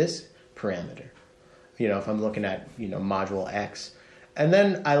CV for this parameter? If I'm looking at module X. And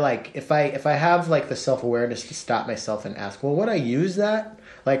then if I have like the self-awareness to stop myself and ask, well, would I use that?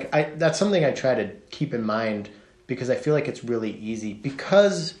 That's something I try to keep in mind, because I feel like it's really easy,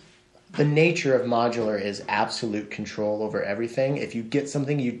 because the nature of modular is absolute control over everything. If you get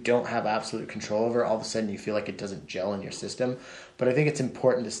something you don't have absolute control over, all of a sudden you feel like it doesn't gel in your system. But I think it's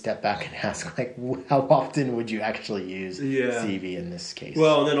important to step back and ask, how often would you actually use CV in this case?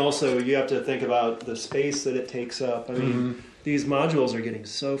 Well, and then also you have to think about the space that it takes up. I mean, these modules are getting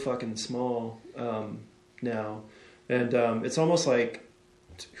so fucking small now. And it's almost like...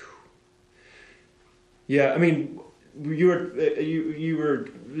 Yeah, I mean, we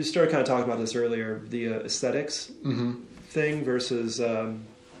started kind of talking about this earlier, the aesthetics thing versus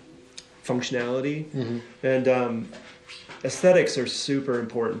functionality, and aesthetics are super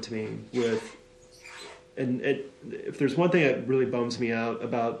important to me. If there's one thing that really bums me out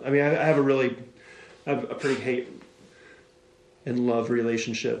about, I mean, I have a pretty hate and love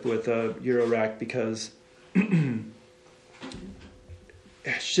relationship with Eurorack, because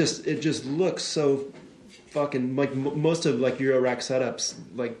it just looks so fucking, like, most of like Eurorack setups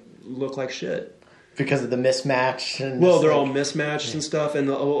like look like shit because of the mismatch. And they're all mismatched and stuff, and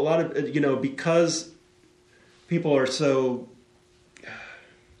a lot of because people are so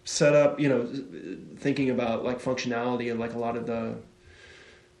set up, thinking about like functionality, and like a lot of the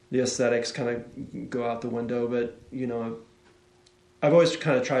aesthetics kind of go out the window. But I've always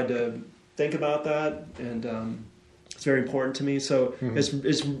kind of tried to think about that, and it's very important to me. So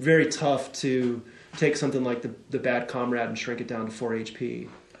it's very tough to take something like the Bad Comrade and shrink it down to 4 HP,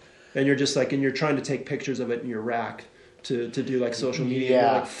 and you're just like, and you're trying to take pictures of it in your rack to do like social media.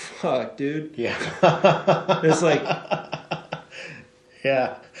 Yeah. You're like, fuck, dude. Yeah. It's like,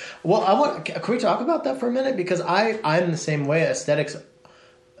 yeah. Well, can we talk about that for a minute? Because I'm the same way. Aesthetics,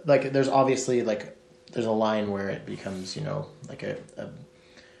 like, there's obviously like, there's a line where it becomes, like a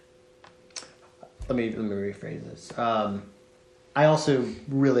let me rephrase this. I also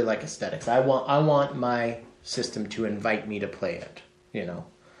really like aesthetics. I want my system to invite me to play it.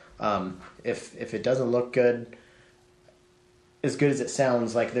 If it doesn't look good, as good as it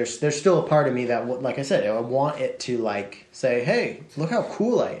sounds, like there's still a part of me that, like I said, I want it to like say, hey, look how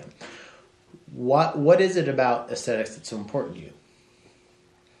cool I am. What is it about aesthetics that's so important to you?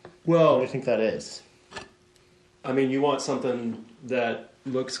 well, What do you think that is? I mean, you want something that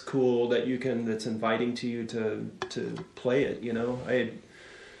looks cool, that's inviting to you to play it.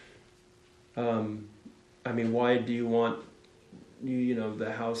 I mean, why do you want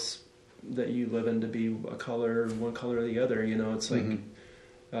the house that you live in to be one color or the other? It's like,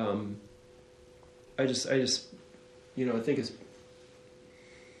 I just I think it's.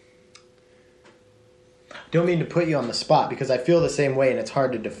 Don't mean to put you on the spot, because I feel the same way and it's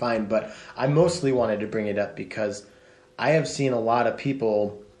hard to define, but I mostly wanted to bring it up because I have seen a lot of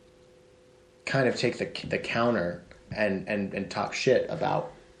people kind of take the counter and talk shit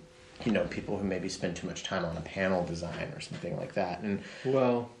about people who maybe spend too much time on a panel design or something like that. And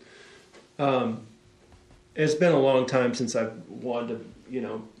well, it's been a long time since I've wanted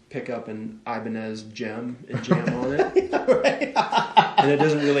to pick up an Ibanez gem and jam on it. Yeah, right. And it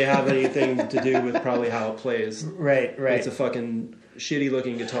doesn't really have anything to do with probably how it plays. Right. It's a fucking shitty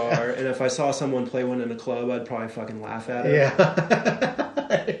looking guitar, and if I saw someone play one in a club, I'd probably fucking laugh at it.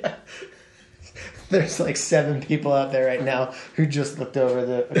 Yeah. There's like 7 people out there right now who just looked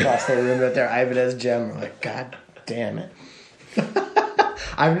over across their room at their Ibanez gem. We're like, God damn it.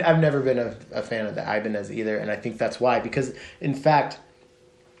 I've never been a fan of the Ibanez either, and I think that's why. Because in fact,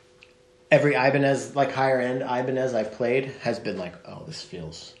 every Ibanez, like higher end Ibanez I've played, has been like, oh, this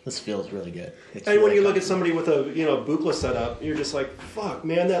feels really good. And when you look at somebody with a Buchla setup, you're just like, fuck,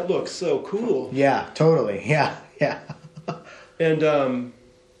 man, that looks so cool. Yeah, totally. Yeah. And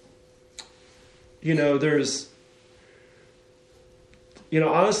there's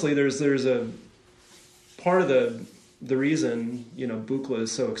honestly there's a part of the reason, Buchla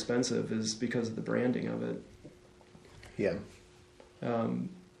is so expensive is because of the branding of it. Yeah.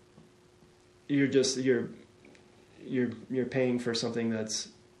 You're paying for something that's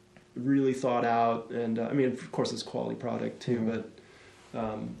really thought out, and of course it's a quality product too, Mm-hmm. but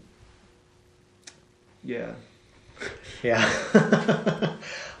yeah.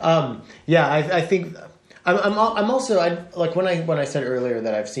 I think I'm also like when I said earlier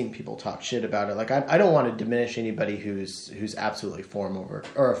that I've seen people talk shit about it. Like I don't want to diminish anybody who's absolutely form over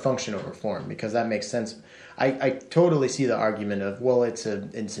or function over form, because that makes sense. I totally see the argument of, well, it's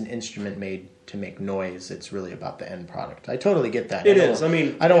an instrument made to make noise. It's really about the end product. I totally get that. It is.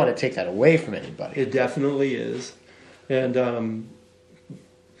 I don't want to take that away from anybody. It definitely is, and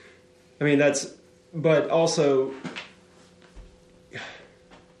that's. But also,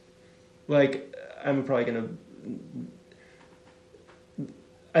 like, I'm probably gonna.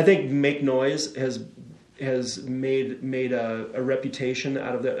 I think Make Noise has made a reputation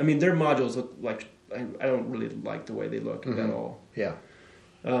out of that. Their modules look like, I don't really like the way they look at all. Yeah.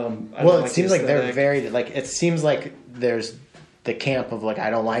 It seems like they're very like. It seems like there's the camp of like I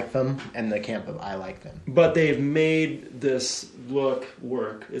don't like them and the camp of I like them. But they've made this look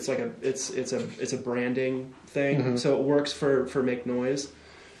work. It's like it's a branding thing, Mm-hmm. so it works for Make Noise.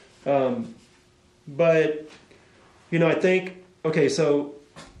 But I think so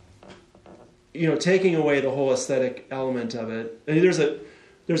taking away the whole aesthetic element of it. And there's a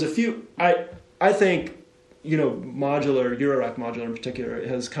few. I think modular Eurorack modular in particular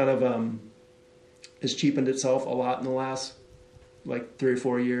has kind of has cheapened itself a lot in the last like 3 or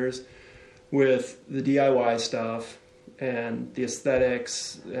 4 years with the DIY stuff and the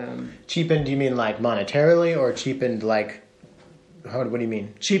aesthetics. Cheapened? Do you mean like monetarily, or cheapened like? What do you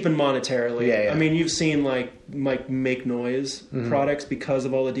mean? Cheapened monetarily. Yeah. You've seen like Make Noise products because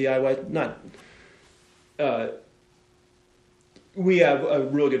of all the DIY. Not. We have a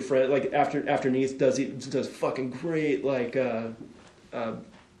real good friend. Like after Neath does fucking great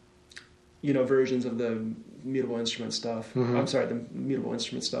versions of the mutable instrument stuff. Mm-hmm. I'm sorry, the mutable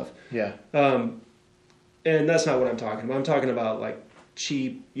instrument stuff. Yeah. And that's not what I'm talking about. I'm talking about like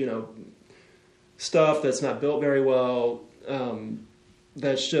cheap, stuff that's not built very well.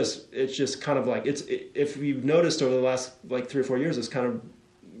 It's just kind of like if you've noticed over the last like 3 or 4 years, it's kind of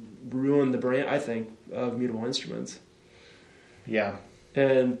ruined the brand, I think, of mutable instruments. Yeah.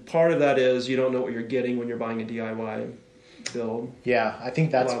 And part of that is you don't know what you're getting when you're buying a DIY build. Yeah, I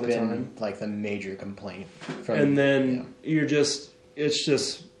think that's been like the major complaint. And then it's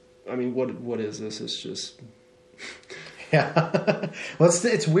just, what is this? It's just... Yeah. Well,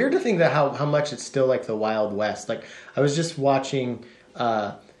 it's weird to think that how much it's still like the Wild West. Like I was just watching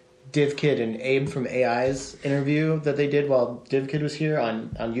DivKid and Abe from AI's interview that they did while DivKid was here on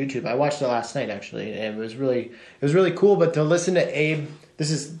YouTube. I watched it last night actually, and it was really cool. But to listen to Abe,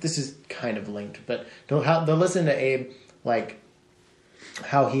 this is kind of linked, but to listen to Abe, like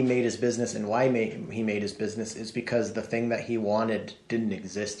how he made his business and why he made his business is because the thing that he wanted didn't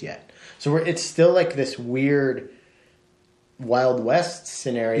exist yet. So it's still like this weird Wild West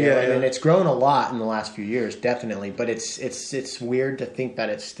scenario. Yeah. It's grown a lot in the last few years, definitely. But it's weird to think that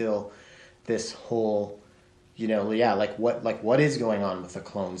it's still this whole, like what is going on with the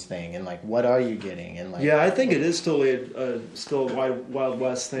clones thing, and like what are you getting, and like I think it is still a Wild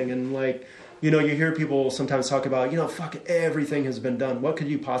West thing, and like you hear people sometimes talk about fuck, everything has been done. What could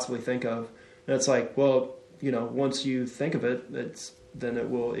you possibly think of? And it's like, well, once you think of it, then it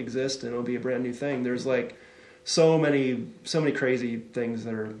will exist and it'll be a brand new thing. There's like so many crazy things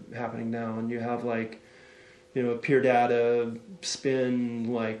that are happening now, and you have like peer data,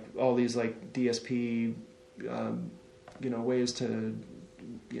 spin, like all these like DSP ways to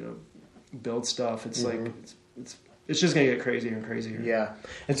build stuff. It's like it's just gonna get crazier and crazier. Yeah,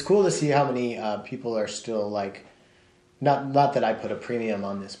 it's cool to see how many people are still like not that I put a premium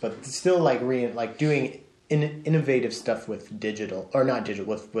on this, but still like doing innovative stuff with digital, or not digital,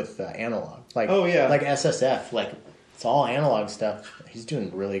 with analog. Like, oh yeah, like SSF, like it's all analog stuff. He's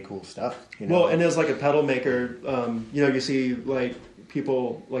doing really cool stuff. Well, and as like a pedal maker, you see like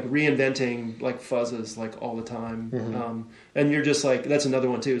people like reinventing like fuzzes like all the time, and you're just like, that's another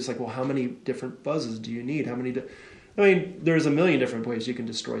one too. It's like, well, how many different fuzzes do you need? How many? There's a million different ways you can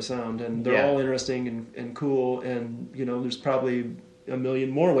destroy sound, and they're all interesting and cool, and there's probably a million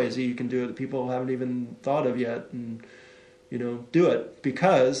more ways that you can do it that people haven't even thought of yet, and do it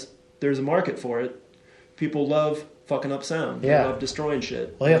because there's a market for it. People love fucking up sound. They love destroying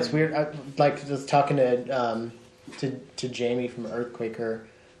shit. Well, yeah, it's weird. I like just talking to Jamie from Earthquaker,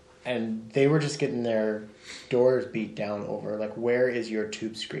 and they were just getting their doors beat down over like, where is your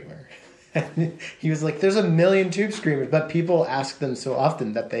tube screamer? And he was like, there's a million Tube Screamers, but people ask them so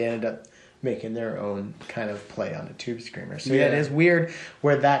often that they ended up making their own kind of play on a Tube Screamer. So yeah, it is weird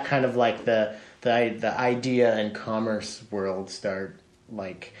where that kind of like the idea and commerce world start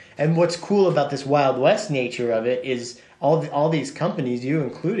like. And what's cool about this Wild West nature of it is all these companies, you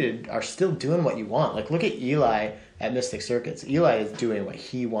included, are still doing what you want. Like look at Eli at Mystic Circuits. Eli is doing what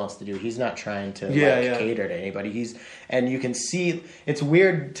he wants to do. He's not trying to cater to anybody. And you can see it's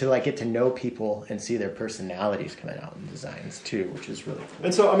weird to like get to know people and see their personalities coming out in designs too, which is really cool.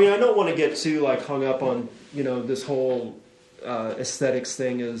 And so I mean I don't want to get too like hung up on, you know, this whole aesthetics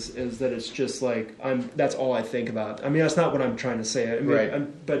thing is that it's just like that's all I think about. I mean that's not what I'm trying to say. I mean,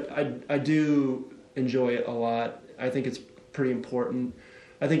 right. But I do enjoy it a lot. I think it's pretty important.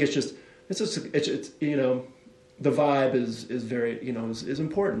 I think it's you know, the vibe is very, you know, is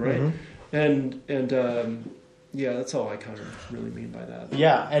important, right? Mm-hmm. And yeah, that's all I kind of really mean by that.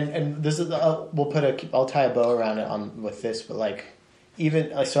 Yeah, and this is I'll tie a bow around it with this, but like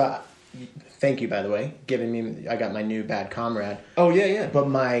even thank you, by the way, giving me. I got my new Bad Comrade. Oh yeah. But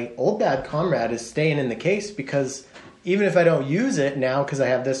my old Bad Comrade is staying in the case because even if I don't use it now, because I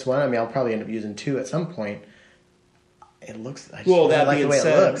have this one, I mean, I'll probably end up using 2 at some point. It looks. I like the way it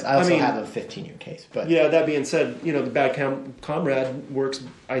looks. I also have a 15-year case, but yeah. That being said, you know, the Bad Comrade works.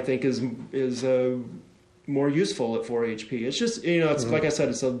 I think is more useful at 4 HP. It's just, you know, it's like I said,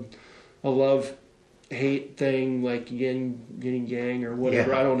 it's a love hate thing, like yin yang or whatever.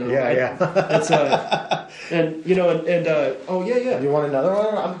 Yeah. I don't know. Yeah. It's and you know oh yeah. You want another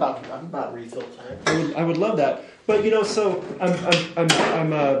one? I'm about refill time. I would love that. But you know, so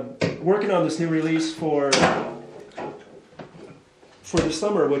I'm working on this new release for the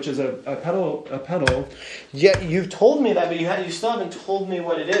summer, which is a pedal. Yeah, you've told me that, but you still haven't told me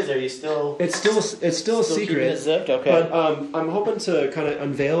what it is. Are you still? It's still a secret. Keeping it zipped? Okay. But I'm hoping to kind of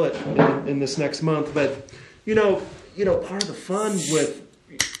unveil it in this next month. But you know, part of the fun with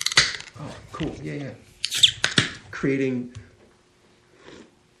cool, yeah, creating.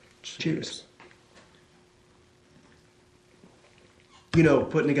 Cheers. You know,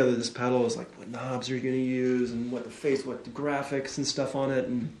 putting together this pedal is like what knobs are you going to use and what the graphics and stuff on it,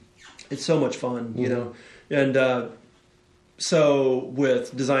 and it's so much fun, you know. And so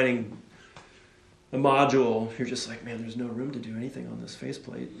with designing a module, you're just like, man, there's no room to do anything on this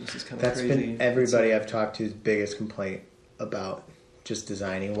faceplate. This is kind of crazy. That's been everybody I've talked to's biggest complaint about just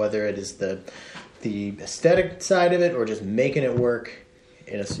designing, whether it is the aesthetic side of it or just making it work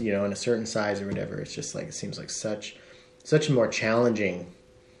in a certain size or whatever. It's just like it seems like such a more challenging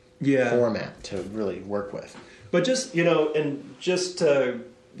format to really work with. But just, you know, and just to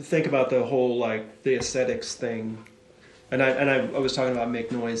think about the whole, like, the aesthetics thing, and I was talking about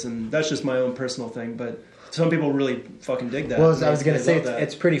Make Noise, and that's just my own personal thing, but some people really fucking dig that. Well, I was going to say,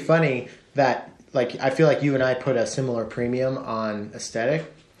 it's pretty funny that, like, I feel like you and I put a similar premium on aesthetic,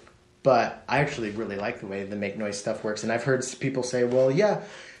 but I actually really like the way the Make Noise stuff works, and I've heard people say, well, yeah,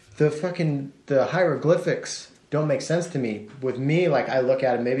 the hieroglyphics don't make sense to me. With me, like I look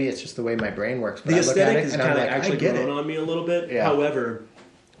at it, maybe it's just the way my brain works. But the I look aesthetic at it is and kind of like, actually grown on me a little bit. Yeah. However,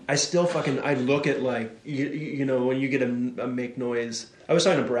 I still I look at like you know, when you get a Make Noise. I was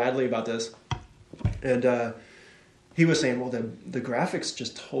talking to Bradley about this, and he was saying, well, the graphics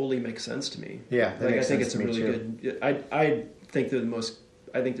just totally make sense to me. Yeah, like I think it's a really good. I think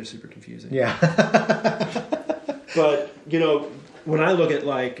they're super confusing. Yeah. But you know, when I look at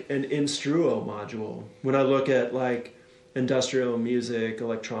like an Instruo module, when I look at like industrial music,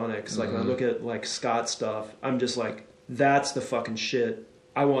 electronics, like when I look at like Scott stuff, I'm just like, that's the fucking shit.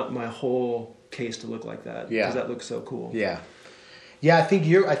 I want my whole case to look like that. Yeah. Because that looks so cool. Yeah. Yeah, I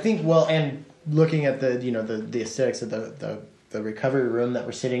think well, and looking at the aesthetics of the recovery room that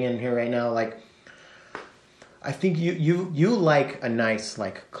we're sitting in here right now, like I think you like a nice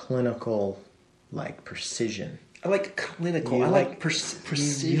like clinical like precision. I like clinical. I like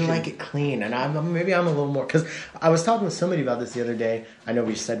precision. You like it clean, and maybe I'm a little more, because I was talking with somebody about this the other day. I know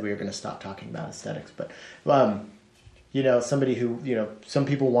we said we were going to stop talking about aesthetics, but you know, somebody who, you know, some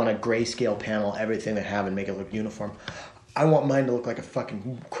people want a grayscale panel, everything they have, and make it look uniform. I want mine to look like a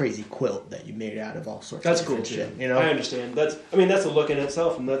fucking crazy quilt that you made out of all sorts of different shit. You know, I understand. That's a look in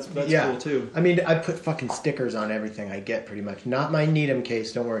itself, and that's cool too. I mean, I put fucking stickers on everything I get, pretty much. Not my Needham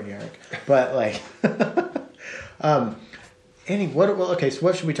case, don't worry, Eric. But like. Annie, okay, so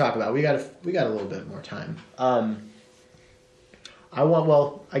what should we talk about? We got a little bit more time. I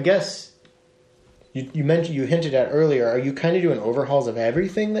guess you mentioned, you hinted at earlier, are you kind of doing overhauls of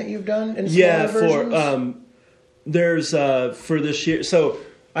everything that you've done in smaller versions? There's for this year, so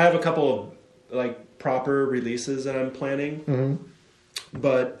I have a couple of like proper releases that I'm planning.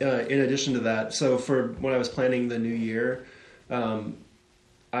 But in addition to that, so for when I was planning the new year,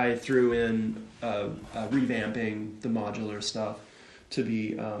 I threw in revamping the modular stuff to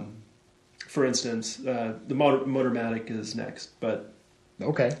be, for instance, the Motormatic is next, but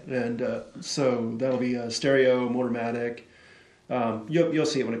Okay. and so that'll be a stereo Motormatic. You'll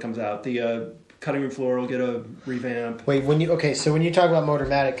see it when it comes out. The cutting room floor will get a revamp. Wait, so when you talk about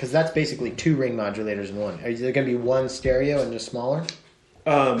Motormatic, because that's basically 2 ring modulators in one. Is there going to be one stereo and just smaller?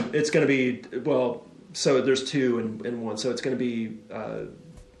 It's going to be, well, so there's 2 in one, so it's going to be,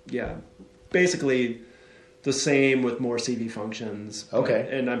 basically the same with more CV functions. Okay.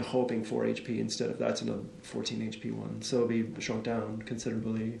 And I'm hoping 4 HP instead of that's a 14 HP one, so it'll be shrunk down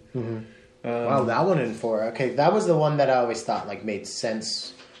considerably. Mm-hmm. Wow, that one in 4. Okay, that was the one that I always thought like made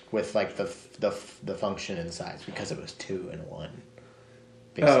sense with like the function and size because it was 2 in 1.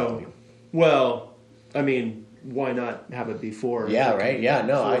 Basically. Oh, well, I mean, why not have it be 4? Yeah, right. Yeah,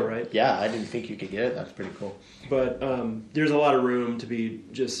 no, 4, right? Yeah, I didn't think you could get it. That's pretty cool. But there's a lot of room to be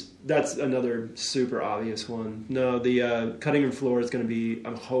that's another super obvious one. No, the cutting room floor is going to be,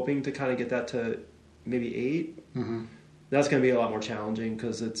 I'm hoping to kind of get that to maybe 8. Mm-hmm. That's going to be a lot more challenging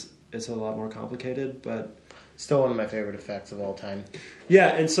because it's a lot more complicated, but still one of my favorite effects of all time. Yeah,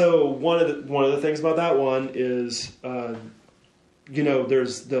 and so one of the things about that one is,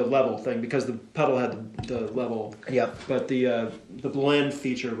 there's the level thing because the pedal had the level. Yep. But the blend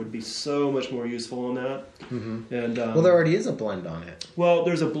feature would be so much more useful on that. Mm-hmm. And well, there already is a blend on it. Well,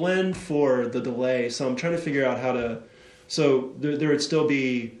 there's a blend for the delay, so I'm trying to figure out how to. So there would still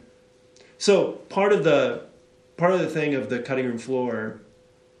be. So part of the thing of the cutting room floor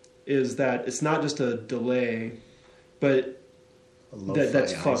is that it's not just a delay, but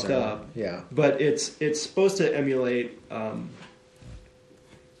that's fucked up. Yeah. But it's supposed to emulate, a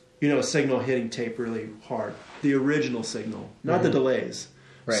signal hitting tape really hard. The original signal, not the delays.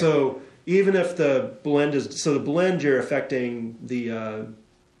 Right. So even if the blend you're affecting the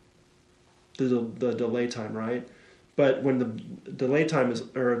delay time, right? But when the delay time is,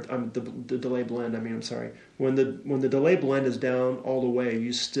 or the delay blend, I'm sorry. When the delay blend is down all the way,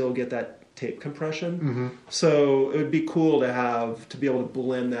 you still get that tape compression. Mm-hmm. So it would be cool to be able to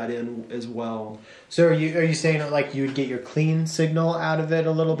blend that in as well. So are you saying like you would get your clean signal out of it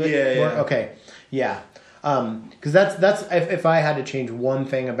a little bit? Yeah, more? yeah. Okay, yeah. Because that's if I had to change one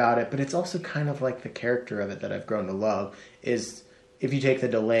thing about it, but it's also kind of like the character of it that I've grown to love is if you take the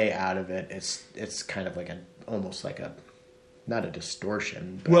delay out of it, it's kind of like almost like not a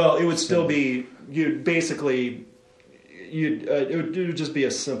distortion. But well, it would still be it would just be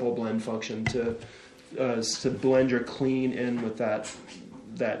a simple blend function to blend your clean in with that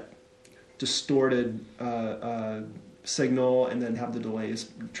distorted signal, and then have the delays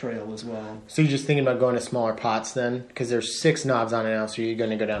trail as well. So you're just thinking about going to smaller pots then, because there's 6 knobs on it now. So you're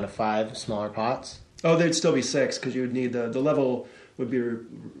going to go down to 5 smaller pots. Oh, there'd still be 6 because you would need the level would be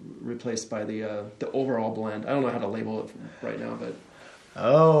replaced by the overall blend. I don't know how to label it right now, but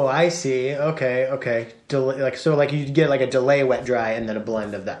oh, I see. Okay. Like you'd get like a delay, wet, dry, and then a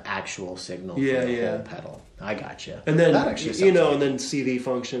blend of the actual signal for the whole pedal. I gotcha. And then that actually and then CV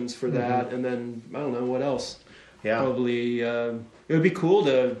functions for that, and then I don't know what else. Yeah, probably it would be cool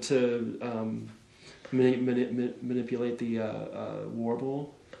to manipulate the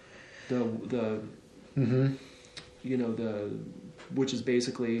warble, the which is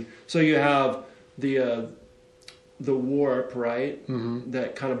basically, so you have the warp, right? Mm-hmm.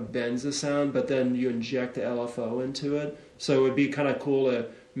 That kind of bends the sound, but then you inject the LFO into it. So it would be kind of cool to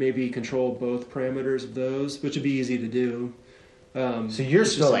maybe control both parameters of those, which would be easy to do. So you're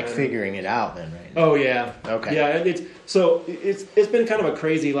still like figuring it out then, right? Oh yeah. Okay. Yeah, it's been kind of a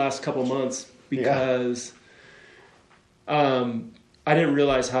crazy last couple months because I didn't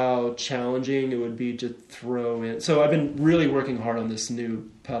realize how challenging it would be to throw in. So I've been really working hard on this new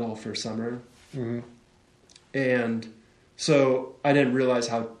pedal for summer. Mm-hmm. And so I didn't realize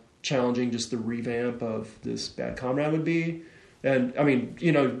how challenging just the revamp of this Bad Comrade would be. And I mean,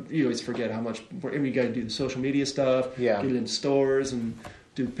 you always forget how much. You got to do the social media stuff, get it in stores, and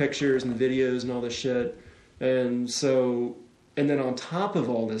do pictures and videos and all this shit. And so, and then on top of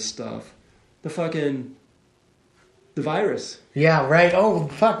all this stuff, the virus. Yeah, right. Oh,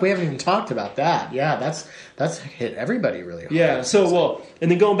 fuck, we haven't even talked about that. Yeah, that's hit everybody really hard. Yeah. So and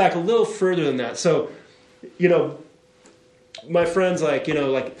then going back a little further than that. So, my friends like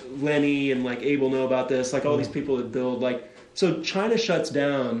Lenny and like Abel know about this. Like all these people that build so China shuts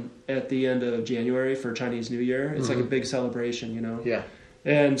down at the end of January for Chinese New Year. It's like a big celebration, Yeah.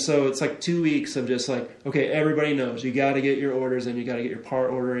 And so it's like 2 weeks of just like, okay, everybody knows you got to get your orders and you got to get your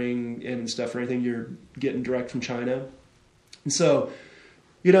part ordering and stuff for anything you're getting direct from China. And so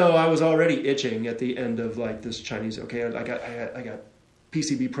I was already itching at the end of like this Chinese. Okay, I got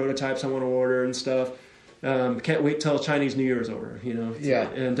PCB prototypes I want to order and stuff. Can't wait till Chinese New Year is over. Yeah.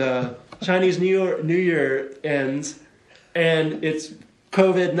 And Chinese New Year ends, and it's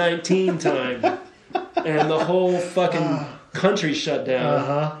COVID-19 time, and the whole fucking country shut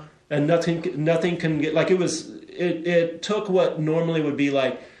down, and nothing can get like it was. It took what normally would be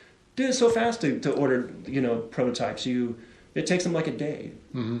like, dude, it's so fast to order prototypes. It takes them like a day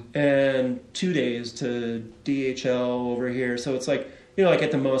and 2 days to DHL over here. So it's like, like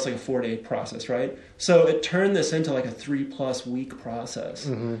at the most like a 4-day process, right? So it turned this into like a 3+ week process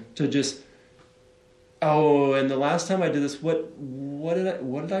to just, and the last time I did this, what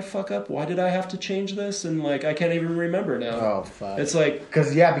did I fuck up? Why did I have to change this? And like, I can't even remember now. Oh, fuck. It's like,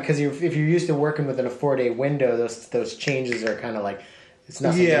 because if you're used to working within a 4-day window, those changes are kind of like, it's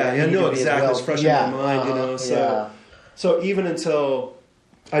nothing. Yeah, I know exactly. It's fresh in my mind, So even until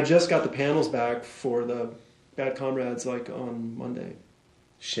I just got the panels back for the Bad Comrades like on Monday.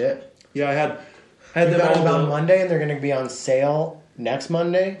 Shit. Yeah, I had you them got them all on Monday, and they're going to be on sale next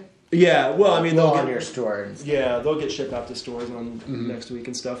Monday. Yeah, well, I mean, they'll on your store. Yeah, they'll get shipped out to stores on next week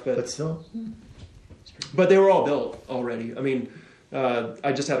and stuff. But still, but they were all built already. I mean,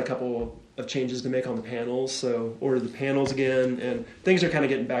 I just had a couple of changes to make on the panels, so ordered the panels again, and things are kind of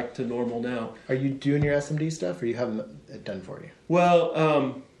getting back to normal now. Are you doing your SMD stuff, or you have it done for you?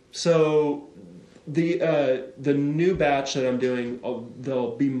 Well, so the new batch that I'm doing,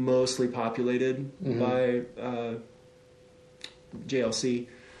 they'll be mostly populated by JLC,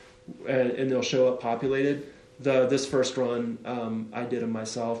 and they'll show up populated. This first run, I did them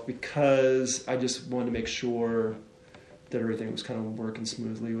myself because I just wanted to make sure that everything was kind of working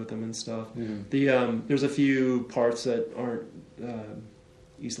smoothly with them and stuff. There's a few parts that aren't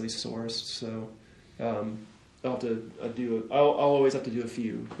easily sourced, so I'll have to I'll always have to do a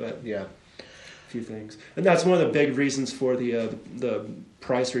few, but yeah, a few things. And that's one of the big reasons for the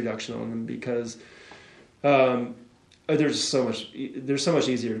price reduction on them, because there's so much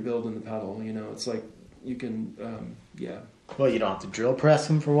easier to build in the pedal. It's like you can Well, you don't have to drill press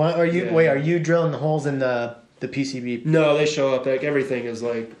them for one. Are you drilling the holes in the PCB? No, they show up. Like everything is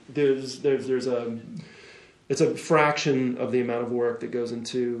like there's it's a fraction of the amount of work that goes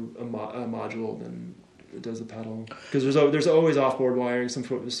into a module than it does the pedal, because there's always offboard wiring, some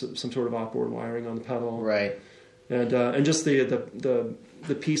sort of offboard wiring on the pedal, right? And just the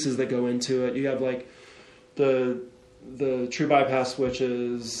pieces that go into it. You have like the true bypass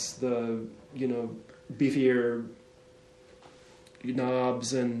switches, the beefier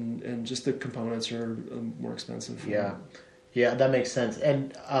knobs, and just the components are more expensive. Yeah, that makes sense.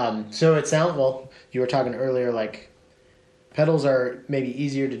 And so it sounds, well, you were talking earlier, like pedals are maybe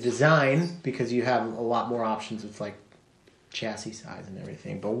easier to design because you have a lot more options with like chassis size and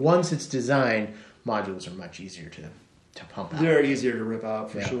everything. But once it's designed, modules are much easier to pump out. They're easier to rip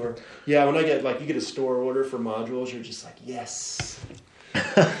out for sure. Yeah, when I get you get a store order for modules, you're just like, yes.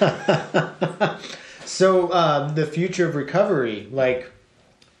 So the future of recovery, like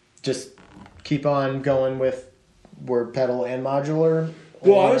just keep on going with word pedal and modular?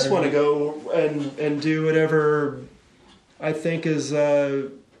 Well, I just want to go and do whatever I think is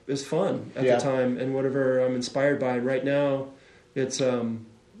fun at the time, and whatever I'm inspired by. Right now, it's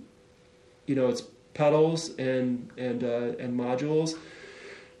it's pedals and modules.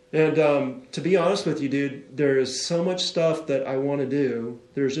 And to be honest with you, dude, there is so much stuff that I want to do.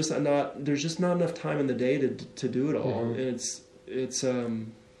 There's just not enough time in the day to do it all. And it's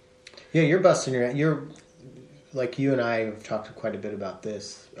you're busting you're like, you and I have talked quite a bit about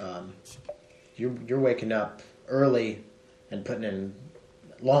this. You're waking up early and putting in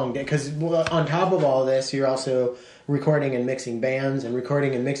long day, because on top of all this, you're also recording and mixing bands and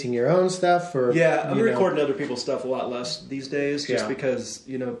recording and mixing your own stuff. I'm recording other people's stuff a lot less these days, just because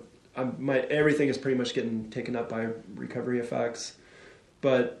everything is pretty much getting taken up by Recovery Effects.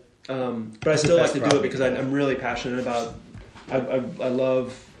 But I still like to do it because I'm really passionate about. I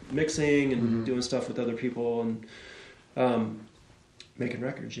love mixing and doing stuff with other people and making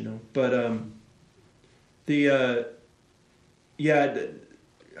records, But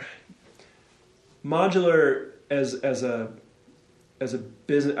modular as a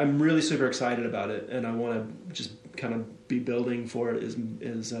business, I'm really super excited about it, and I want to just kind of be building for it as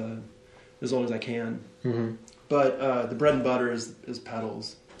long as I can. But the bread and butter is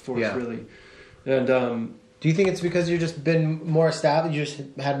pedals for us, really. And do you think it's because you've just been more established, you just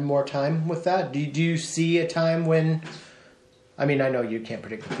had more time with that? Do you see a time when, I mean, I know you can't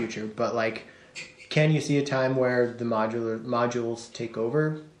predict the future, but like, can you see a time where the modules take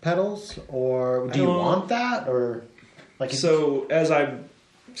over pedals, or do you want that, or like? So as I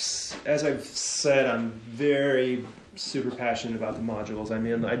as I've said, I'm very super passionate about the modules. I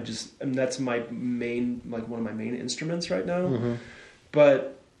mean, that's my main, like one of my main instruments right now. Mm-hmm.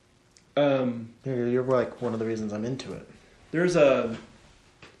 But you're like one of the reasons I'm into it. There's a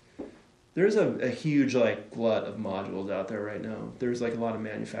huge like glut of modules out there right now. There's like a lot of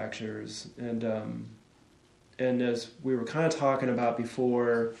manufacturers, and as we were kind of talking about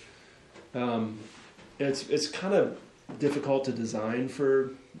before, it's kind of difficult to design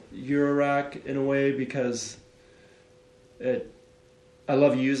for Eurorack in a way because I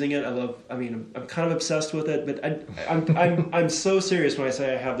love using it. I'm kind of obsessed with it, but I'm so serious when I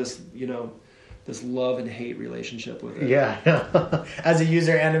say I have this, this love and hate relationship with it. Yeah. As a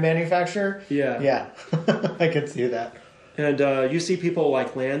user and a manufacturer? Yeah. I could see that. And you see people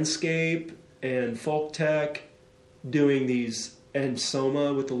like Landscape and Folk Tech doing these, and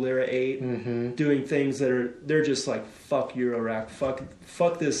Soma with the Lyra 8, mm-hmm. doing things they're just like, fuck Eurorack, fuck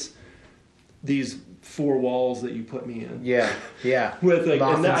these four walls that you put me in. Yeah. With like,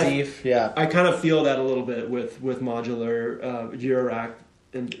 yeah. I kind of feel that a little bit with modular Eurorack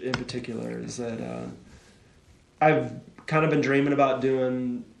in particular, is that I've kind of been dreaming about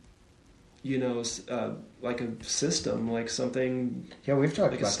doing, like a system, like something. Yeah, we've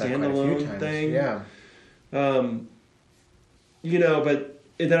talked like about a standalone that quite a few times. thing. Yeah. But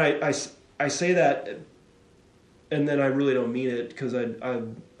then I say that, and then I really don't mean it because I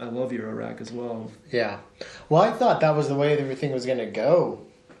love Eurorack as well. Yeah. Well, I thought that was the way everything was going to go.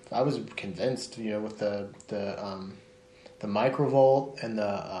 I was convinced, with the Microvolt and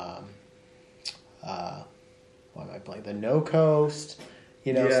the what am I playing? The No Coast,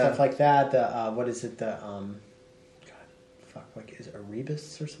 stuff like that. The what is it? The like is it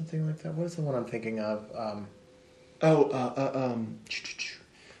Erebus or something like that? What is the one I'm thinking of? The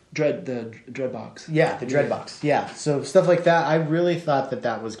Dreadbox. Yeah, the Dreadbox. Yeah, so stuff like that. I really thought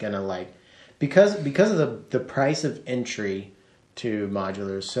that was gonna because of the price of entry to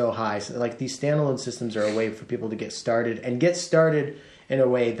modular is so high. So like these standalone systems are a way for people to get started in a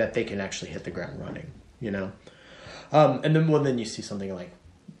way that they can actually hit the ground running. And then you see something like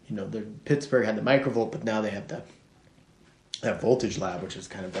the Pittsburgh had the Microvolt, but now they have that Voltage Lab, which is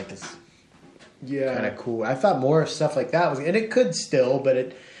kind of like this. Yeah, kind of cool. I thought more stuff like that was, and it could still,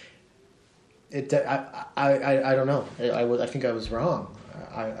 but I don't know. I think I was wrong.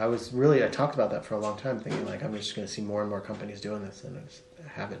 I talked about that for a long time, thinking like I'm just going to see more and more companies doing this, and I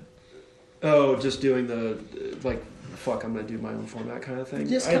haven't. Oh, just doing the I'm going to do my own format kind of thing.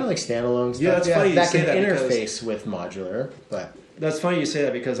 Just kind of like standalone stuff. Yeah, it's funny that can interface with modular, but. That's funny you say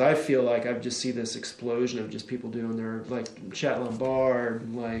that because I feel like I just see this explosion of just people doing their Chat Lombard,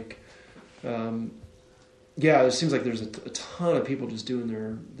 it seems like there's a ton of people just doing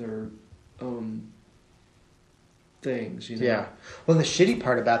their own things. Yeah. Well, the shitty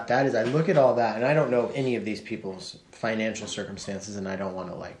part about that is I look at all that and I don't know any of these people's financial circumstances, and I don't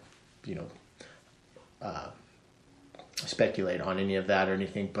want to speculate on any of that or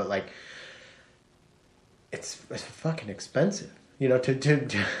anything, but it's fucking expensive.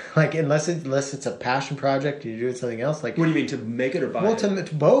 To unless it's a passion project, you're doing something else. What do you mean, to make it or buy it? Well,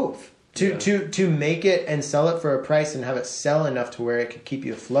 to both. To make it and sell it for a price and have it sell enough to where it could keep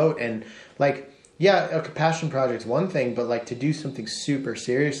you afloat, and a passion project's one thing, but to do something super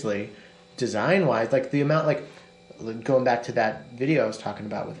seriously, design wise, the amount going back to that video I was talking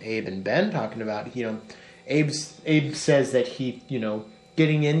about with Abe and Ben talking about, Abe says that he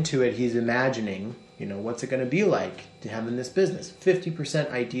getting into it, he's imagining what's it going to be like to have in this business,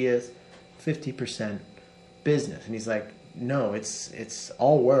 50% ideas, 50% business, and he's like, no, it's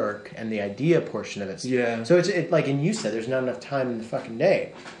all work, and the idea portion of it. Yeah. So it's and you said, there's not enough time in the fucking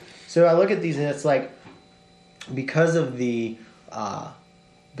day. So I look at these, and it's because of the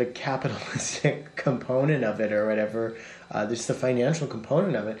capitalistic component of it or whatever, just the financial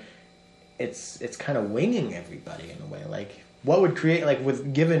component of it. It's kind of winging everybody in a way. What would create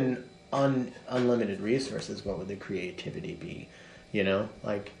with given unlimited resources? What would the creativity be? I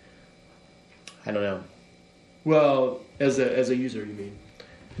don't know. Well, as a user, you mean?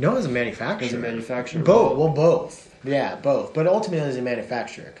 No, as a manufacturer. As a manufacturer. Both. Well, both. Yeah, both. But ultimately as a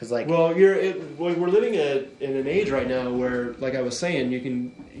manufacturer. Because we're living in an age right now where, like I was saying, you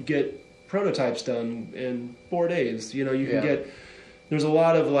can get prototypes done in 4 days. You can get... There's a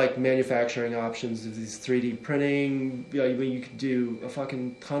lot of manufacturing options. There's these 3D printing. You could do a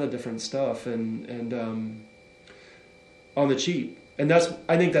fucking ton of different stuff and on the cheap. And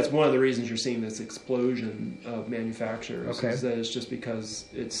I think that's one of the reasons you're seeing this explosion of manufacturers. Okay. Is that it's just because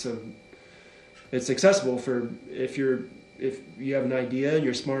it's accessible for if you have an idea and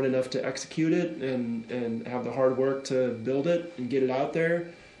you're smart enough to execute it and have the hard work to build it and get it out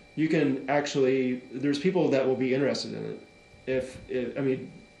there. you can actually, there's people that will be interested in it. I mean,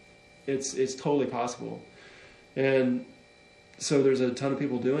 it's totally possible. And so there's a ton of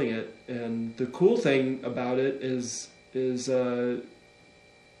people doing it. And the cool thing about it is you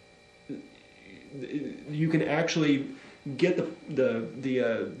can actually get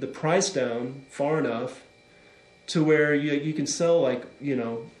the price down far enough to where you can sell, like, you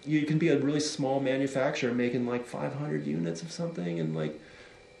know, you can be a really small manufacturer making like 500 units of something, and like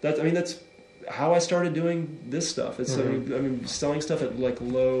that's how I started doing this stuff. It's I mean selling stuff at like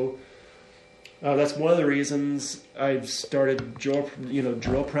low. That's one of the reasons I've started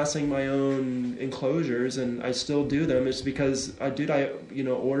drill pressing my own enclosures, and I still do them. It's because I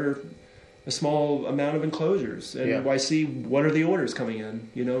order a small amount of enclosures, and I see what are the orders coming in.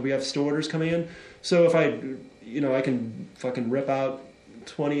 You know, we have store orders coming in. So if I can fucking rip out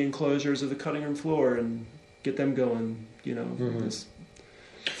 20 enclosures of the cutting room floor and get them going, you know, this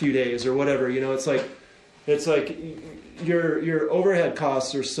few days or whatever. You know, it's like your overhead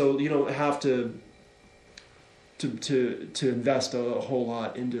costs are so you don't have to invest a whole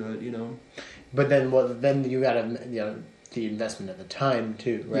lot into it, you know. But then you got the investment of the time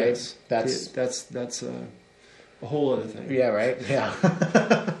too, right? Yes, that's a whole other thing. Yeah, right. Yeah.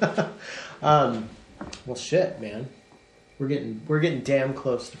 Well, shit, man. We're getting damn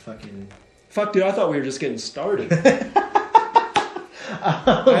close to fucking. Fuck, dude! I thought we were just getting started.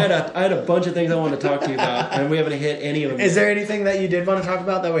 I had a bunch of things I wanted to talk to you about, and we haven't hit any of them. Is there anything that you did want to talk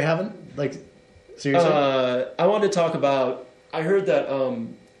about that we haven't? Like, seriously? I wanted to talk about. I heard that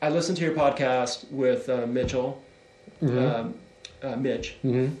I listened to your podcast with Mitchell, Mitch,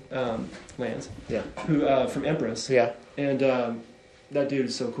 Lance, who from Empress, and that dude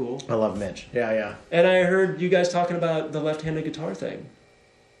is so cool. I love Mitch. Yeah. And I heard you guys talking about the left-handed guitar thing.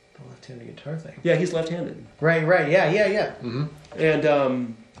 The left-handed guitar thing. Yeah, he's left-handed. Right. Yeah. Mm-hmm.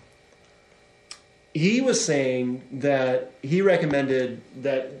 And he was saying that he recommended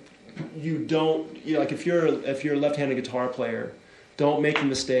that you don't, like if you're a left-handed guitar player, don't make the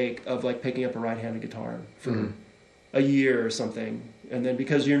mistake of like picking up a right-handed guitar for a year or something, and then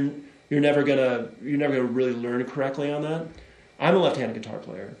because you're never gonna really learn correctly on that. I'm a left-handed guitar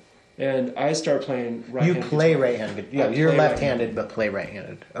player, and I start playing right-handed. You play right-handed. Yeah, you're left-handed, but play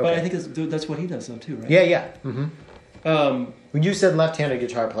right-handed. Okay. But I think that's what he does though too, right? Yeah. Mm-hmm. When you said left-handed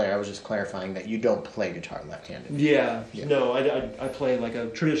guitar player, I was just clarifying that you don't play guitar left-handed. Yeah. No, I play like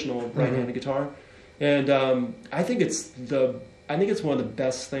a traditional right-handed guitar, and I think it's one of the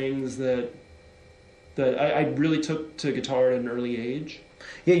best things that I really took to guitar at an early age.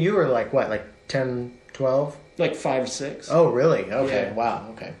 Yeah, you were like what, like 10, 12? Like 5 or 6. Oh, really? Okay. Yeah. Wow.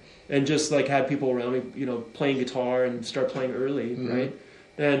 Okay. And just like had people around me, you know, playing guitar and start playing early, right?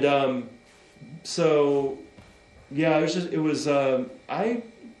 And so yeah, it was. I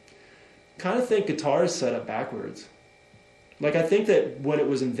kind of think guitar is set up backwards. Like I think that when it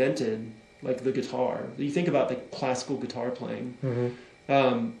was invented, like the guitar, you think about like classical guitar playing,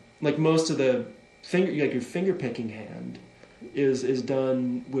 like most of the your finger picking hand is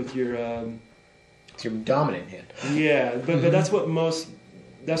done with your. It's your dominant hand. Yeah, but that's what most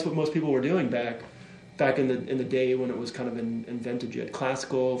people were doing back in the day when it was kind of invented. You had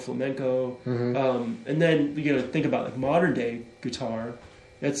classical, flamenco, and then think about like modern day guitar.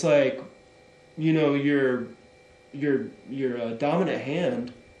 It's like your dominant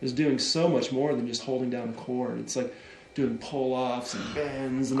hand is doing so much more than just holding down a chord. It's like doing pull-offs and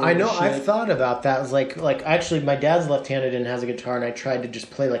bends and all I know, shit. I've thought about that. It's like actually my dad's left-handed and has a guitar, and I tried to just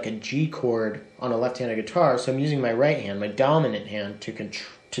play like a G chord on a left-handed guitar, so I'm using my right hand, my dominant hand,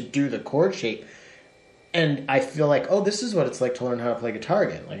 to do the chord shape. And I feel like, oh, this is what it's like to learn how to play guitar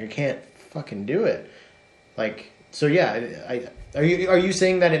again. Like, I can't fucking do it. Like, so yeah, are you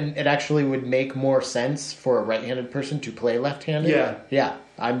saying that it actually would make more sense for a right-handed person to play left-handed? Yeah. Yeah,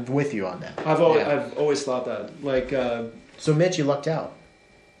 I'm with you on that. I've always thought that. Like, so Mitch, you lucked out.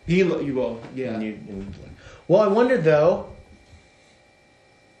 You will, yeah. Well, I wonder though.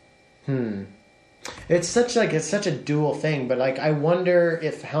 It's such a dual thing, but like I wonder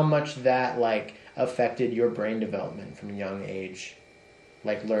if how much that like affected your brain development from a young age,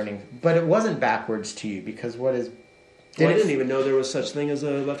 like learning. But it wasn't backwards to you because what is? I didn't even know there was such thing as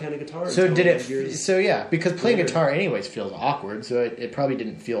a left-handed guitar. So did it? So yeah, because playing guitar anyways feels awkward. So it probably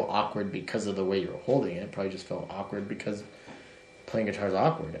didn't feel awkward because of the way you were holding it. It probably just felt awkward because playing guitar is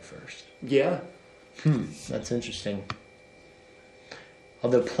awkward at first. Yeah. That's interesting.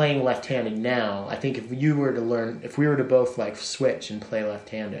 Although playing left-handed now, I think if we were to both like switch and play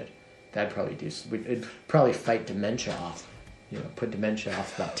left-handed, that'd probably it'd probably fight dementia off. Put dementia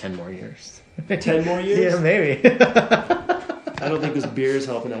off about 10 more years. 10 more years? Yeah, maybe. I don't think this beer is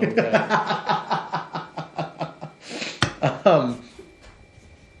helping out with that.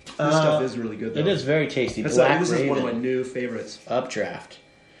 This stuff is really good, though. It is very tasty. This Black is one of my Raven, new favorites. Updraft.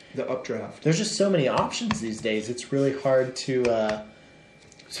 The Updraft. There's just so many options these days. It's really hard to,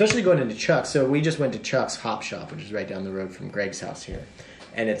 especially going into Chuck's. So we just went to Chuck's Hop Shop, which is right down the road from Greg's house here,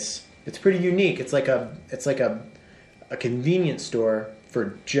 and it's pretty unique. It's like a convenience store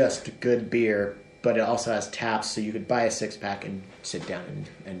for just good beer, but it also has taps, so you could buy a 6-pack and sit down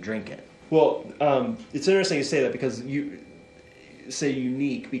and drink it. Well, it's interesting you say that because you say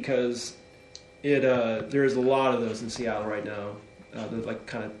unique because there's a lot of those in Seattle right now. They're like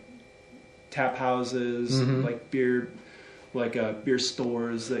kind of tap houses, like beer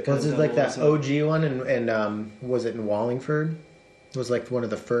stores. That Was it like that OG one? And was it in Wallingford? It was like one of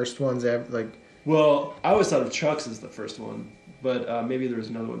the first ones ever. Like, well, I always thought of Chuck's as the first one, but maybe there was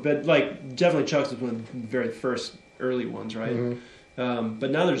another one. But like definitely Chuck's was one of the very first early ones, right? Mm-hmm.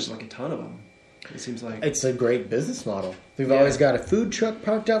 But now there's like a ton of them. It seems like it's a great business model. We've always got a food truck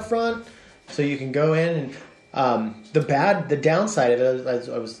parked out front, so you can go in and the downside of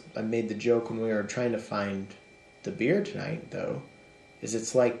it, I made the joke when we were trying to find the beer tonight, though, is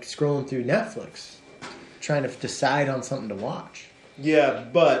it's like scrolling through Netflix, trying to decide on something to watch. Yeah,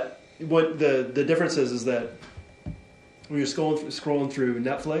 but what the difference is that when you're scrolling through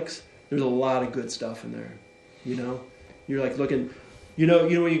Netflix, there's a lot of good stuff in there. You know, you're like looking. You know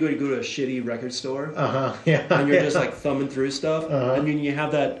when you go to a shitty record store, yeah, and you're just like thumbing through stuff, and then you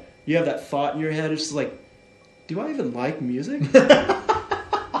have that thought in your head. It's just like, do I even like music?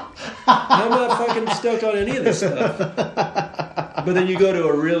 I'm not fucking stoked on any of this stuff. But then you go to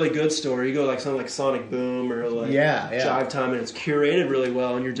a really good store. You go like something like Sonic Boom or like Jive Time, and it's curated really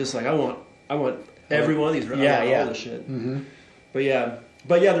well, and you're just like, I want every one of these. All this shit. Mm-hmm.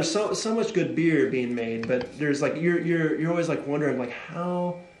 But yeah, there's so much good beer being made, but there's like you're always like wondering like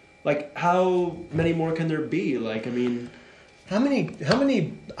how many more can there be? Like, I mean, how many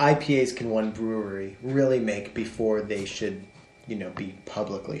IPAs can one brewery really make before they should, be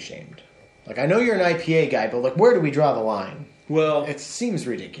publicly shamed? Like, I know you're an IPA guy, but like, where do we draw the line? Well, it seems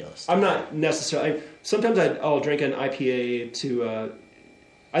ridiculous. I'm not necessarily. Sometimes I'll drink an IPA to.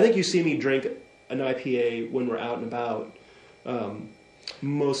 I think you see me drink an IPA when we're out and about.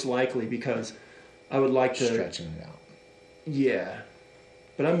 Most likely because I would like to stretching it out. Yeah,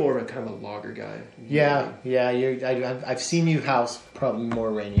 but I'm more of a kind of a lager guy. Yeah. I've seen you house probably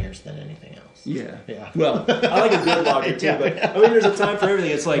more Rainiers than anything else. Yeah. Well, I like a good lager too, but I mean, there's a time for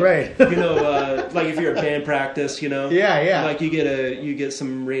everything. It's like right. Like if you're at band practice, Yeah. Like you get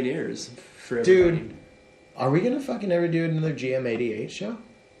some Rainiers for everybody. Dude, are we gonna fucking ever do another GM88 show?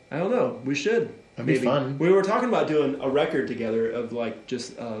 I don't know. We should. That'd be fun. We were talking about doing a record together of like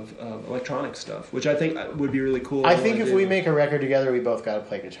just of electronic stuff, which I think would be really cool. I think if we make a record together, we both got to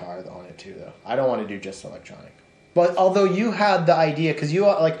play guitar on it too, though. I don't want to do just electronic. But although you had the idea, because you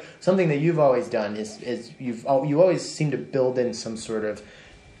like something that you've always done is you always seem to build in some sort of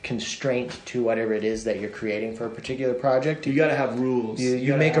constraint to whatever it is that you're creating for a particular project. You got to have rules.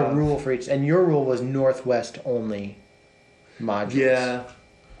 You make a rule for each, and your rule was Northwest only modules. Yeah.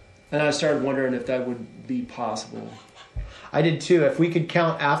 And I started wondering if that would be possible. I did too. If we could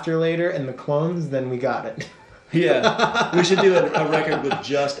count After Later and the clones, then we got it. Yeah. We should do a record with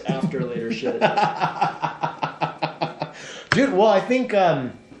just After Later shit. Dude, well, I think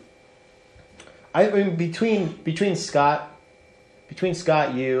between Scott,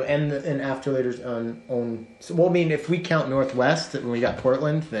 you, and After Later's own. Well, I mean, if we count Northwest, when we got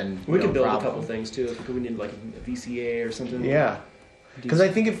Portland, then we could build a couple things too. If we need like a VCA or something. Yeah. Because I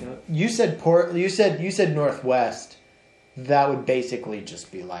think if you said you said Northwest, that would basically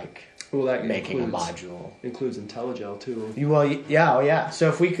just be like making a module. Includes IntelliGel too. Yeah. So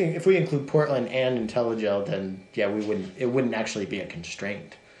if we include Portland and IntelliGel, then it wouldn't actually be a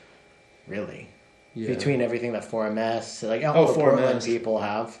constraint, really. Yeah. Between everything that 4MS, like all the Portland people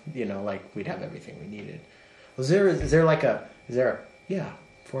have, like we'd have everything we needed. Is there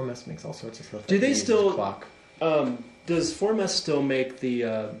 4MS makes all sorts of stuff. Do they still clock? Does 4MS still make the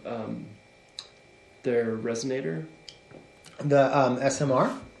their resonator? The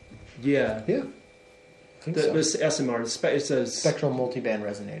SMR? Yeah. I think so. This SMR, it's a spectral multiband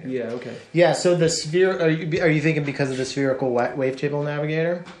resonator. Yeah. Okay. Yeah. So the sphere. Are you thinking because of the spherical wavetable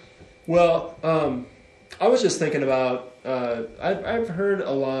navigator? Well, I was just thinking about. I've heard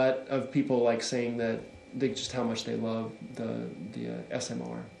a lot of people like saying that just how much they love the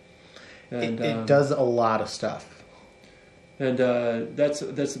SMR. And it does a lot of stuff. And that's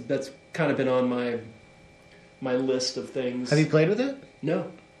kind of been on my list of things. Have you played with it?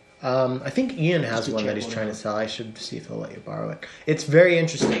 No. I think Ian has one that he's trying to sell. I should see if he'll let you borrow it. It's very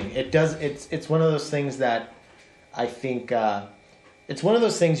interesting. It's one of those things that I think it's one of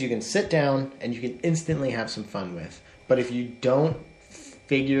those things you can sit down and you can instantly have some fun with. But if you don't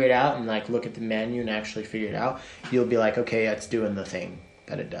figure it out and like look at the menu and actually figure it out, you'll be like, okay, it's doing the thing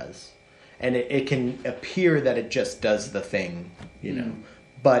that it does. And it can appear that it just does the thing, you know.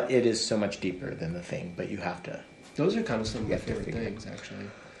 But it is so much deeper than the thing. But you have to. Those are kind of some of my favorite things, actually.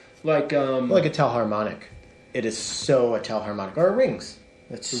 Like a telharmonic. It is so a telharmonic. Or a rings.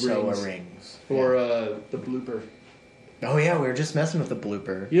 It's so a rings. Or the blooper. Oh yeah, we were just messing with the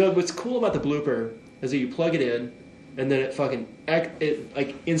blooper. You know, what's cool about the blooper is that you plug it in, and then it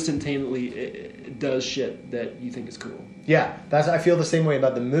like instantaneously it does shit that you think is cool. Yeah, I feel the same way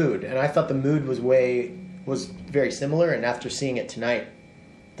about the Mood, and I thought the Mood was very similar, and after seeing it tonight,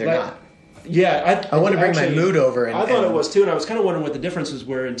 they're not. Yeah, I want to bring my Mood over. I thought it was too, and I was kind of wondering what the differences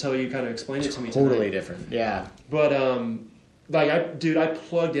were until you kind of explained it to me tonight. Totally different, yeah. But I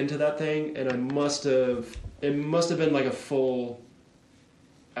plugged into that thing, and it must have been like a full.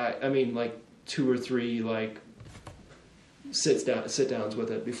 I mean, like 2 or 3 like sit downs with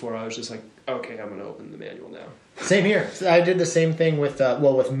it before I was just like, okay, I'm gonna open the manual now. Same here. So I did the same thing with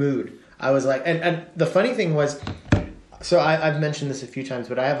Mood. I was like, and the funny thing was. So I've mentioned this a few times,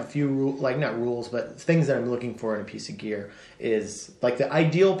 but I have a few not rules, but things that I'm looking for in a piece of gear is like the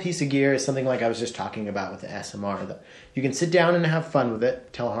ideal piece of gear is something like I was just talking about with the SMR. That you can sit down and have fun with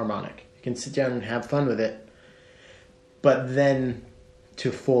it, telharmonic. You can sit down and have fun with it, but then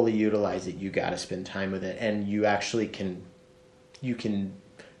to fully utilize it, you got to spend time with it, and you actually can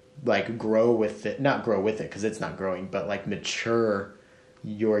like grow with it, not grow with it because it's not growing, but like mature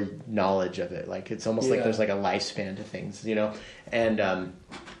your knowledge of it. Like it's almost like there's like a lifespan to things, you know. And I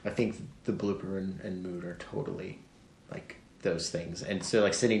think the blooper and Mood are totally like those things. And so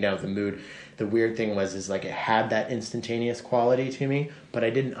like sitting down with the Mood, the weird thing is like it had that instantaneous quality to me, but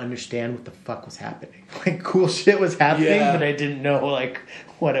I didn't understand what the fuck was happening. Like cool shit was happening, but I didn't know like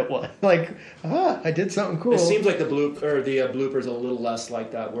what it was. Like I did something cool. It seems like the blooper's a little less like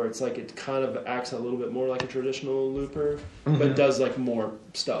that, where it's like it kind of acts a little bit more like a traditional looper, but does like more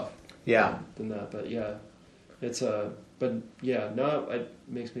stuff. Yeah. Than that, but yeah, it's it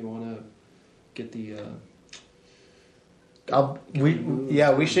makes me want to get the.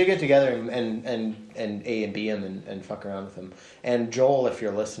 We should get together and A and B him and fuck around with him. And Joel, if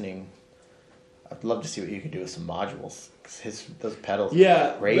you're listening, I'd love to see what you can do with some modules. Those pedals.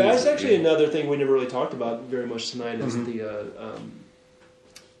 Yeah, that's actually another thing we never really talked about very much tonight is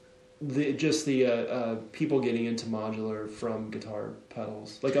the people getting into modular from guitar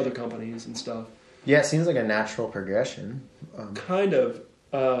pedals, like other companies and stuff. Yeah, it seems like a natural progression. Kind of.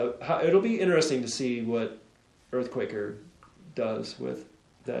 It'll be interesting to see what Earthquaker does with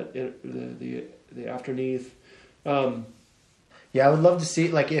that the Afterneath. Yeah, I would love to see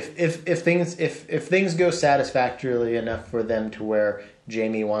like if things go satisfactorily enough for them to where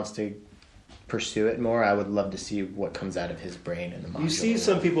Jamie wants to pursue it more. I would love to see what comes out of his brain in the module. You see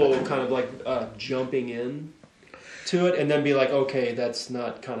some people kind of like jumping in to it and then be like, okay, that's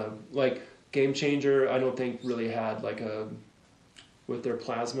not kind of like Game Changer. I don't think really had like a with their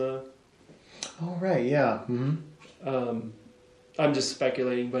plasma. Oh right, yeah. Mm-hmm. I'm just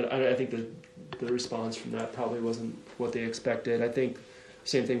speculating, but I think the response from that probably wasn't what they expected. I think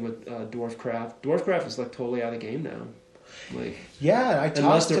same thing with Dwarfcraft. Dwarfcraft is like totally out of the game now. Like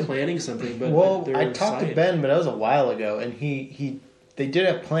unless they're planning something. But I talked to Ben, but that was a while ago, and they did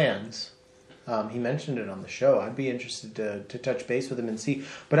have plans. He mentioned it on the show. I'd be interested to touch base with him and see.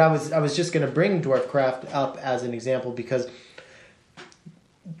 But I was just going to bring Dwarfcraft up as an example because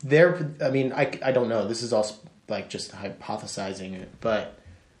I don't know. This is all like just hypothesizing it, but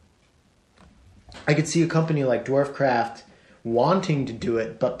I could see a company like Dwarfcraft wanting to do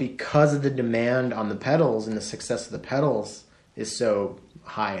it, but because of the demand on the pedals and the success of the pedals is so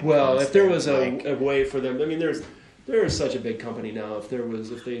high. Well, if there was a way for them, I mean, there's such a big company now. If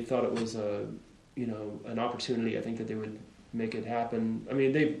they thought it was an opportunity, I think that they would make it happen. I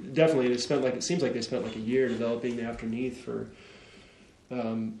mean, it seems like they spent like a year developing the Afterneath for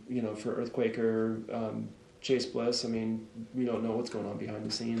Earthquaker. Chase Bliss, I mean, we don't know what's going on behind the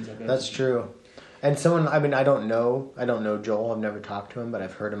scenes. I bet. That's true. And I don't know Joel. I've never talked to him, but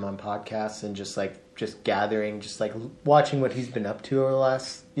I've heard him on podcasts and just gathering, just like watching what he's been up to over the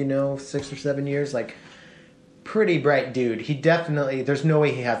last, 6 or 7 years. Like, pretty bright dude. He definitely, there's no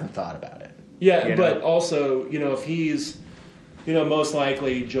way he hasn't thought about it. Yeah, but also, if he's, most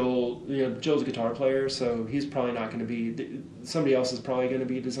likely Joel's a guitar player, so he's probably not going to be, somebody else is probably going to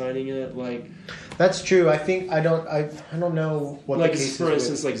be designing it. Like, That's true. I think I don't know what like the case for is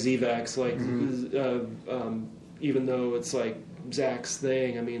instance, like ZVAX, like even though it's like Zach's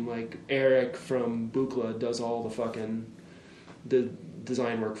thing, I mean, like Eric from Buchla does all the fucking the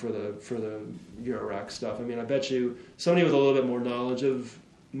design work for the Eurorack stuff. I mean, I bet you somebody with a little bit more knowledge of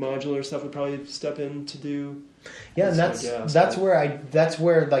modular stuff would probably step in to do. Yeah, and that's where like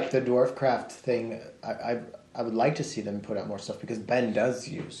the Dwarfcraft thing. I would like to see them put out more stuff because Ben does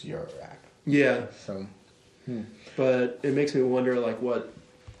use Eurorack. Yeah. So, but it makes me wonder, like, what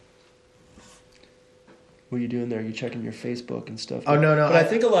are you doing there? Are you checking your Facebook and stuff? Oh no! But I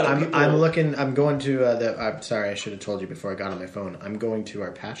think a lot of people. I'm looking. I'm going to I'm sorry, I should have told you before I got on my phone. I'm going to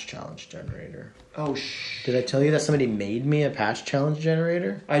our patch challenge generator. Oh Did I tell you that somebody made me a patch challenge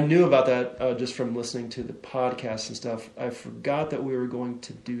generator? I knew about that just from listening to the podcast and stuff. I forgot that we were going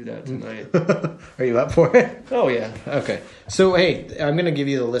to do that tonight. Are you up for it? Oh yeah. Okay. So hey, I'm going to give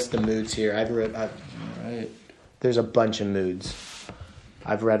you the list of moods here. All right. There's a bunch of moods.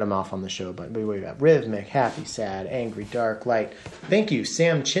 I've read them off on the show, but we got rhythmic, happy, sad, angry, dark, light. Thank you,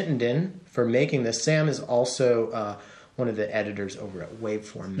 Sam Chittenden, for making this. Sam is also one of the editors over at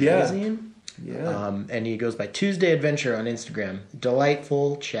Waveform Magazine. Yeah. And he goes by Tuesday Adventure on Instagram.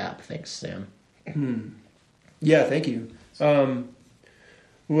 Delightful chap. Thanks, Sam. Yeah, thank you.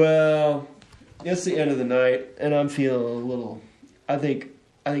 Well, it's the end of the night, and I'm feeling a little. I think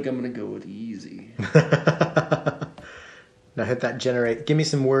I'm gonna go with easy. Now hit that generate. Give me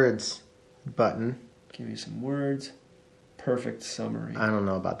some words button. Give me some words. Perfect summary. I don't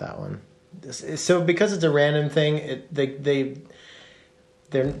know about that one. So because it's a random thing, they're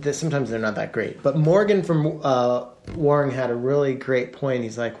sometimes they're not that great. But Morgan from Waring had a really great point.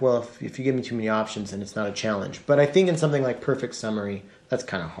 He's like, well, if you give me too many options, then it's not a challenge. But I think in something like perfect summary, that's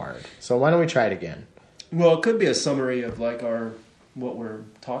kind of hard. So why don't we try it again? Well, it could be a summary of like what we're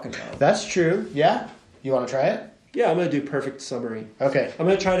talking about. That's true. Yeah. You want to try it? Yeah, I'm going to do perfect summary. Okay. I'm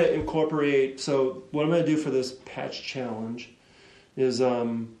going to try to incorporate... So what I'm going to do for this patch challenge is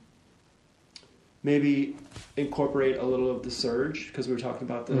maybe incorporate a little of the surge, because we were talking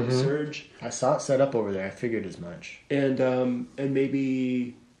about the surge. I saw it set up over there. I figured as much. And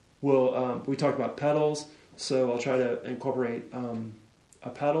maybe we talked about pedals, so I'll try to incorporate a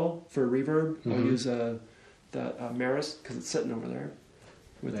pedal for reverb. I'll use that Maris, because it's sitting over there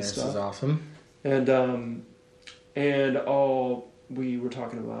with the stuff. This is awesome. And we were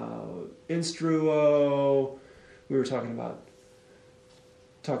talking about Instruo. We were talking about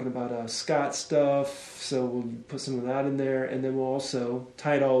Scott stuff. So we'll put some of that in there, and then we'll also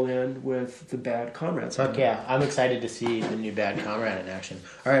tie it all in with the Bad Comrade. Fuck yeah! I'm excited to see the new Bad Comrade in action.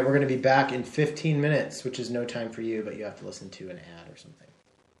 All right, we're going to be back in 15 minutes, which is no time for you, but you have to listen to an ad or something.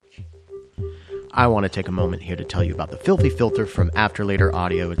 I want to take a moment here to tell you about the Filthy Filter from Afterlater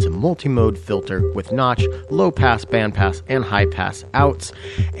Audio. It's a multi-mode filter with notch, low pass, band pass, and high pass outs,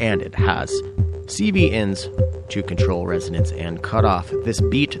 and it has CV ins to control resonance and cutoff. This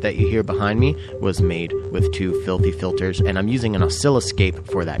beat that you hear behind me was made with two Filthy Filters, and I'm using an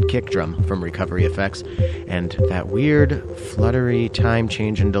oscilloscape for that kick drum from Recovery Effects, and that weird fluttery time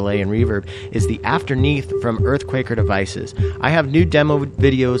change and delay and reverb is the Afterneath from Earthquaker Devices. I have new demo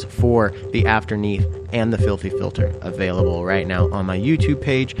videos for the Afterneath and the Filthy Filter available right now on my YouTube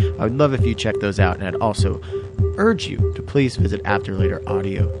page. I would love if you check those out, and I'd also urge you to please visit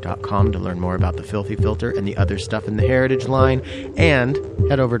afterlateraudio.com to learn more about the Filthy Filter and the other stuff in the Heritage line, and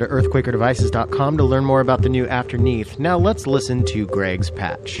head over to earthquakerdevices.com to learn more about the new Afterneath. Now let's listen to Greg's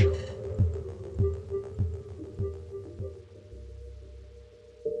patch.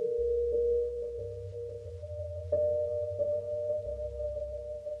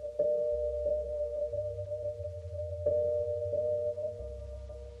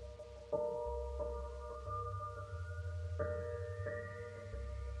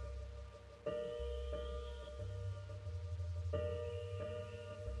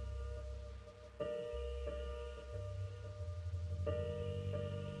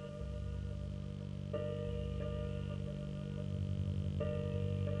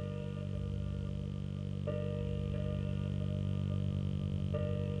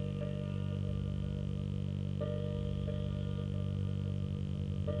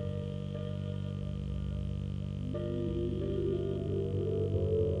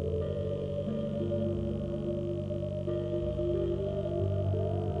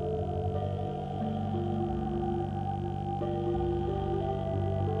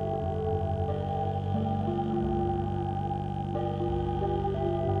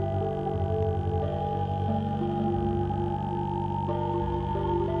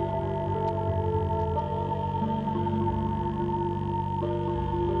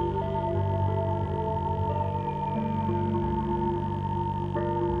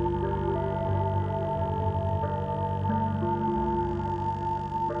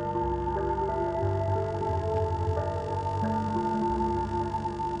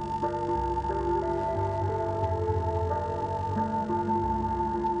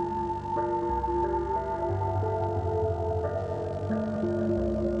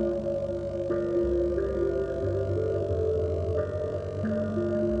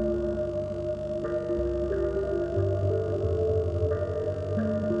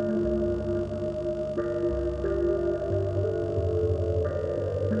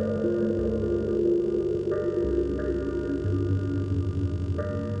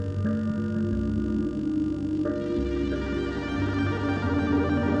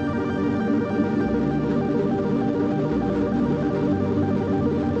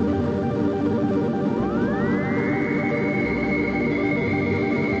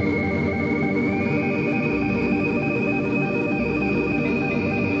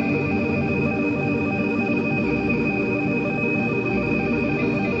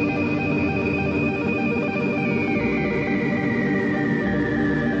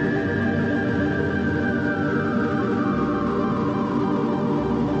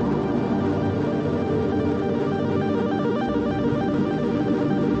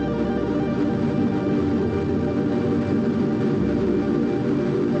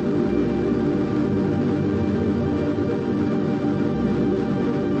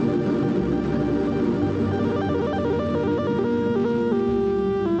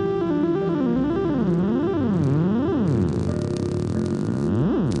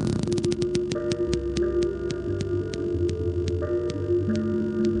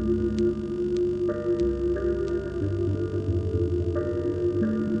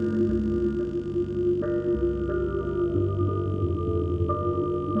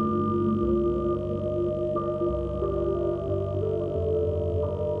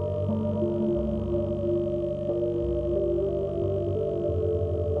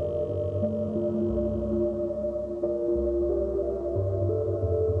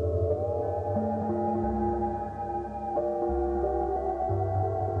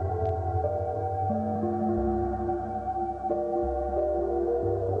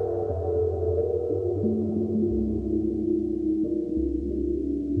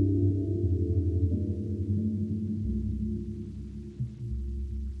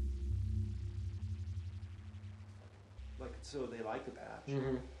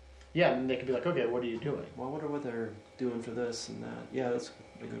 Mm-hmm. Yeah, and they could be like, okay, what are you doing? Well, I wonder what they're doing for this and that. Yeah, that's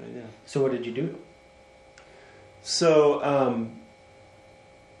a good idea. So what did you do? So,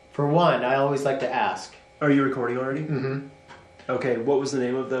 for one, I always like to ask. Are you recording already? Mm-hmm. Okay, what was the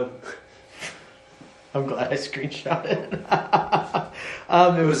name of the... I'm glad I screenshot it.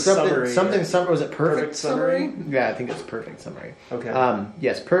 It was something summary. Was it perfect summary? Yeah, I think it's perfect summary. Okay.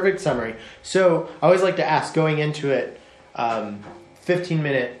 Yes, perfect summary. So I always like to ask, going into it,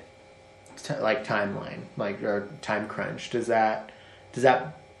 15-minute timeline, or time crunch. Does that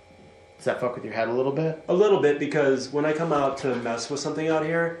fuck with your head a little bit? A little bit, because when I come out to mess with something out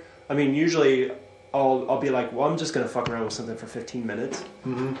here, I mean, usually I'll be like, well, I'm just gonna fuck around with something for 15 minutes,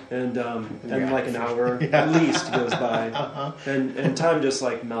 mm-hmm. and like an hour at least goes by, and time just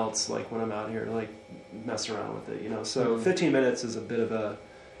like melts like when I'm out here like mess around with it, you know. So 15 minutes is a bit of a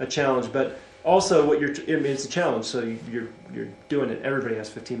challenge, but also it's a challenge. So you're doing it. Everybody has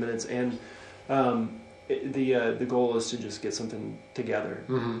 15 minutes, and the goal is to just get something together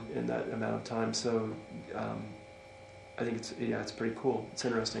in that amount of time. So. I think it's pretty cool. It's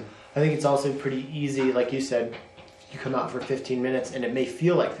interesting. I think it's also pretty easy, like you said, you come out for 15 minutes and it may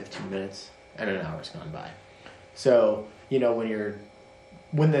feel like 15 minutes and an hour's gone by. So, you know, when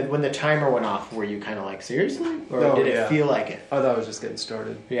the timer went off, were you kind of like, seriously? Or did it feel like it? I thought I was just getting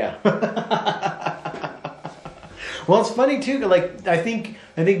started. Yeah. Well, it's funny too, like I think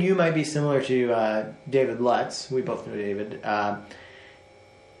you might be similar to David Lutz. We both know David.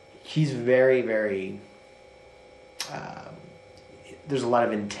 He's very, very there's a lot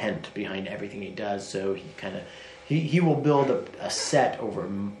of intent behind everything he does, so he will build a set over,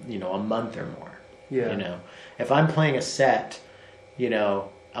 you know, a month or more. Yeah. You know, if I'm playing a set, you know,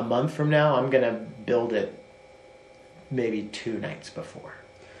 a month from now, I'm gonna build it maybe 2 nights before.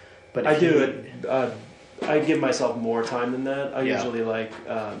 But I do it. I give myself more time than that. I usually like,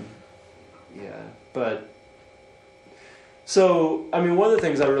 but. So, I mean, one of the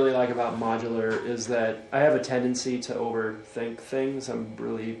things I really like about modular is that I have a tendency to overthink things. I'm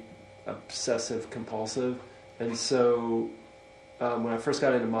really obsessive compulsive. And so, when I first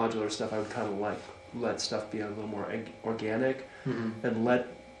got into modular stuff, I would kind of like let stuff be a little more organic and let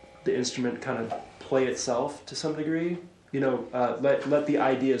the instrument kind of play itself to some degree. You know, let the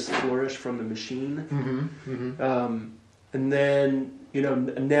ideas flourish from the machine. And then... You know,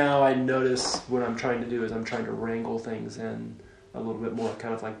 now I notice what I'm trying to do is I'm trying to wrangle things in a little bit more,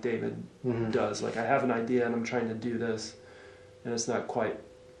 kind of like David does. Like, I have an idea and I'm trying to do this, and it's not quite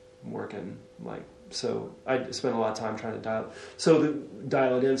working. Like, so I spend a lot of time trying to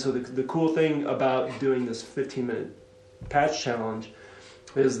dial it in. So the cool thing about doing this 15-minute patch challenge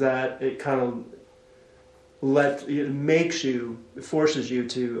is that it kind of forces you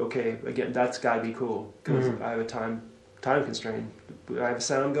to, okay, again, that's got to be cool because I have a time constraint. I have a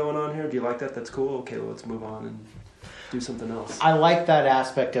sound going on here. Do you like that? That's cool. Okay, well, let's move on and do something else. I like that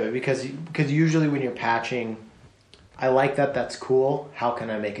aspect of it because usually when you're patching, I like that that's cool. How can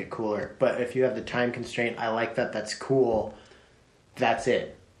I make it cooler? But if you have the time constraint, I like that that's cool. That's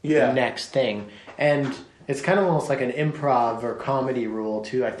it. Yeah. The next thing. And it's kind of almost like an improv or comedy rule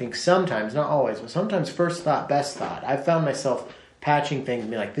too. I think sometimes, not always, but sometimes first thought, best thought. I've found myself patching things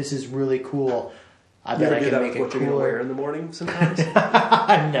and be like, this is really cool. I bet I can make it cooler. What you're going to wear in the morning sometimes?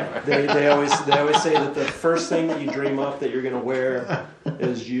 Never. They always say that the first thing that you dream up that you're going to wear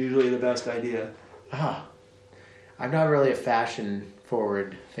is usually the best idea. I'm not really a fashion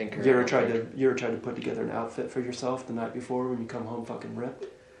forward thinker. You ever tried to put together an outfit for yourself the night before when you come home fucking ripped?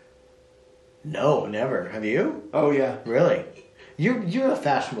 No, never. Have you? Oh yeah. Really? You're a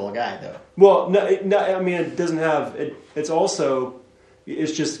fashionable guy though. Well, no. I mean, it doesn't have it. It's also.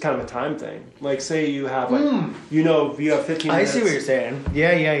 It's just kind of a time thing. Like, say you have, you have 15 minutes. I see what you're saying.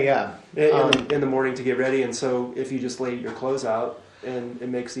 Yeah. In the morning to get ready, and so if you just lay your clothes out, and it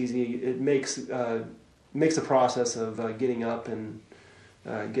makes the process of getting up and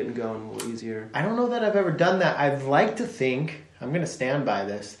getting going a little easier. I don't know that I've ever done that. I'd like to think, I'm going to stand by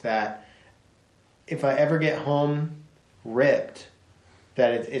this, that if I ever get home ripped,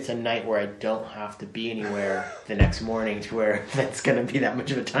 that it's a night where I don't have to be anywhere the next morning to where that's going to be that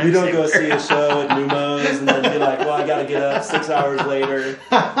much of a time You don't saver. go see a show at Lumos and then be like, well, I got to get up 6 hours later.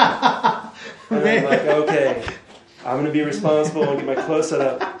 And I'm like, okay, I'm going to be responsible and get my clothes set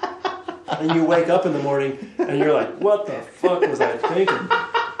up. And you wake up in the morning and you're like, what the fuck was I thinking?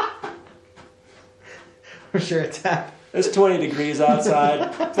 I'm sure it's that. It's 20 degrees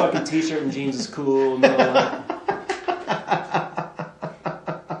outside. Fucking t-shirt and jeans is cool. And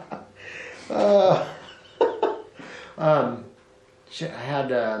shit, I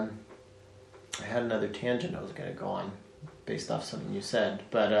had another tangent I was going to go on. based off something you said.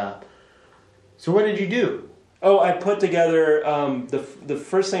 But so what did you do? Oh, I put together the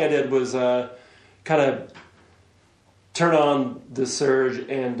first thing I did was kind of turn on the Surge,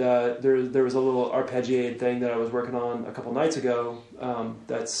 and there was a little arpeggiated thing that I was working on a couple nights ago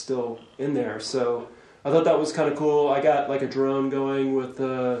that's still in there. So I thought that was kind of cool. I got like a drone going with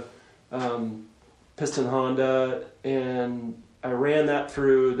the Piston Honda, and I ran that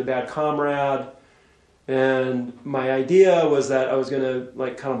through the Bad Comrade. And my idea was that I was going to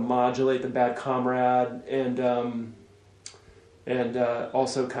like kind of modulate the Bad Comrade and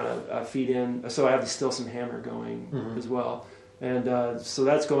also kind of feed in. So I have the Stilson Hammer going as well. And so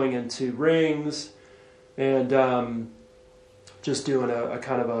that's going into Rings, and just doing a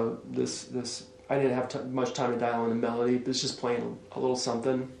kind of this. I didn't have much time to dial in the melody, but it's just playing a little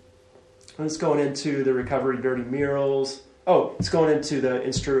something. And it's going into the Recovery Dirty Murals. Oh, it's going into the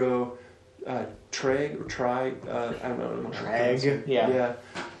Instro Treg or Tri. I don't know. Treg, yeah.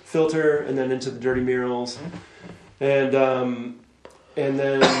 Filter, and then into the Dirty Murals, and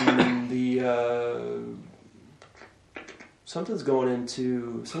then the something's going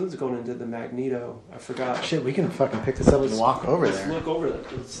into the Magneto. I forgot. Shit, we can fucking pick this up and walk over there. Let's look over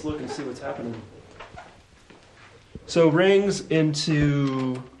that. Let's look and see what's happening. So Rings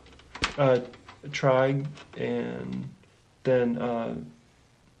into Trige, and then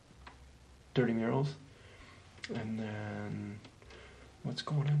Dirty Murals, and then what's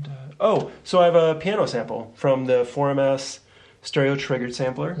going into? Oh, so I have a piano sample from the 4MS stereo triggered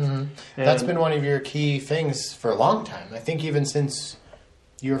sampler. Mm-hmm. That's been one of your key things for a long time. I think even since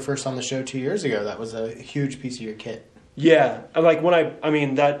you were first on the show 2 years ago, that was a huge piece of your kit. Yeah, like when I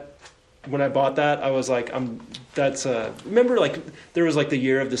bought that, I was like, remember like there was like the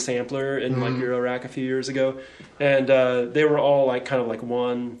year of the sampler in like Eurorack a few years ago, and they were all like kind of like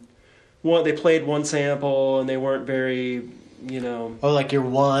one. They played one sample, and they weren't very, Oh, like your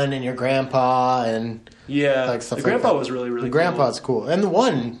one and your grandpa and like stuff. The grandpa like that. was really the cool. Grandpa's cool, and the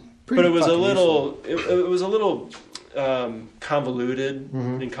one. But it was a little. It was a little convoluted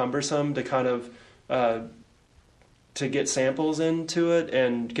and cumbersome to kind of to get samples into it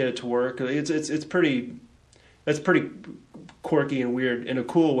and get it to work. It's pretty quirky and weird in a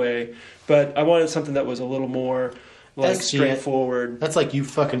cool way. But I wanted something that was a little more. Like straightforward. That's like you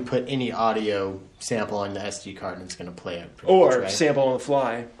fucking put any audio sample on the SD card and it's going to play it. Or much, right? sample on the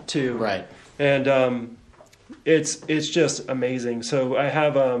fly too. Right. And it's just amazing. So I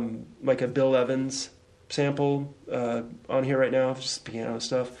have like a Bill Evans sample on here right now, just piano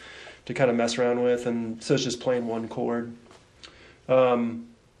stuff to kind of mess around with, and so it's just playing one chord.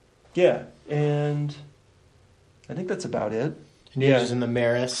 Yeah, and I think that's about it. And you're using the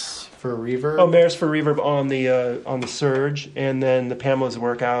Maris for reverb? Oh, Maris for reverb on the Surge, and then the Pamela's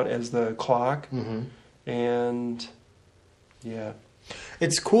Workout as the clock. Mm-hmm. And, yeah.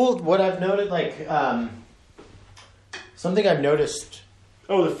 It's cool. What I've noted, like, something I've noticed...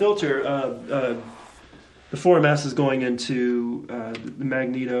 Oh, the filter. The 4MS is going into the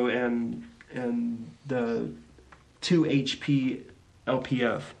Magneto and the 2 HP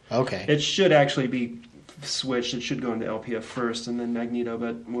LPF. Okay. It should actually be... switched. It should go into LPF first and then Magneto,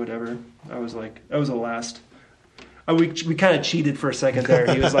 but whatever. I was like, that was the last. We kind of cheated for a second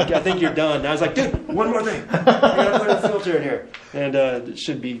there. He was like, I think you're done. And I was like, dude, one more thing. I gotta put a filter in here. And it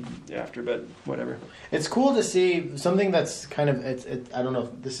should be after, but whatever. It's cool to see something that's kind of, I don't know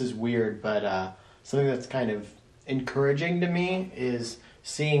if this is weird, but something that's kind of encouraging to me is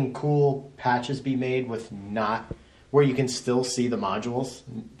seeing cool patches be made with where you can still see the modules.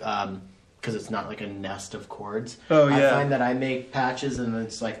 Because it's not like a nest of chords. Oh, yeah. I find that I make patches and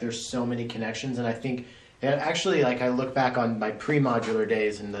it's like there's so many connections, and I think actually like I look back on my pre-modular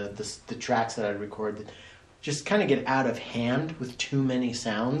days and the tracks that I'd record that just kind of get out of hand with too many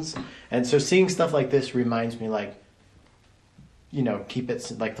sounds. And so seeing stuff like this reminds me like, keep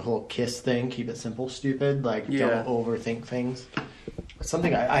it like the whole KISS thing, keep it simple, stupid, like don't overthink things.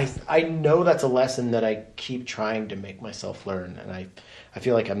 Something I know that's a lesson that I keep trying to make myself learn, and I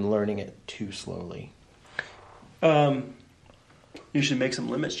feel like I'm learning it too slowly. You should make some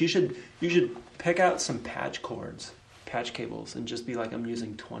limits. You should pick out some patch cables, and just be like, I'm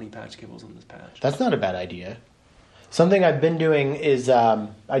using 20 patch cables on this patch. That's not a bad idea. Something I've been doing is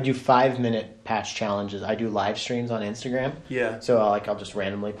I do 5-minute patch challenges. I do live streams on Instagram. Yeah. So I'll just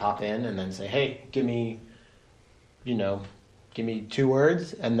randomly pop in and then say, hey, give me 2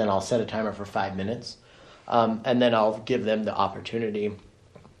 words, and then I'll set a timer for 5 minutes. And then I'll give them the opportunity,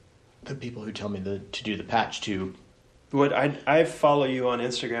 the people who tell me to do the patch to... I follow you on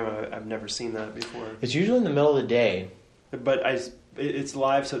Instagram. I've never seen that before. It's usually in the middle of the day. But it's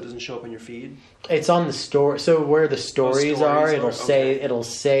live, so it doesn't show up in your feed. It's on the story. So where the stories are, it'll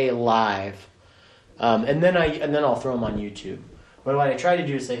say live, and then I'll throw them on YouTube. But what I try to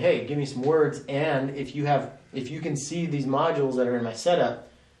do is say, hey, give me some words, and if you can see these modules that are in my setup,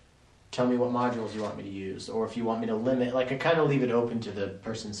 tell me what modules you want me to use, or if you want me to limit. Like I kind of leave it open to the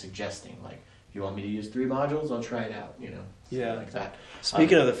person suggesting. Like, if you want me to use 3 modules, I'll try it out. Yeah, like that.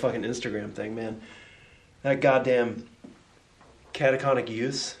 Speaking of the fucking Instagram thing, man, that goddamn catatonic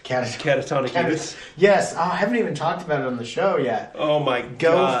youth. Catatonic youth. Yes, I haven't even talked about it on the show yet. Oh my god!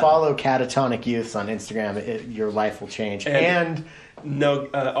 Go follow Catatonic Youths on Instagram. Your life will change. And no,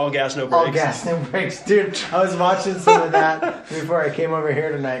 all gas, no brakes. All gas, no brakes, dude. I was watching some of that before I came over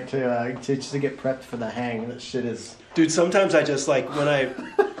here tonight to get prepped for the hang. That shit is. Dude, sometimes I just like when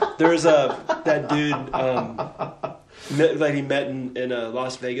there's that dude that he met in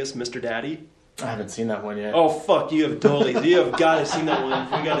Las Vegas, Mr. Daddy. I haven't seen that one yet. Oh fuck, you have got to see that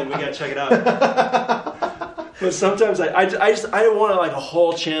one. We got to check it out. But sometimes I don't want like a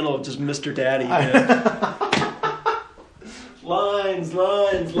whole channel of just Mr. Daddy. Man. Lines.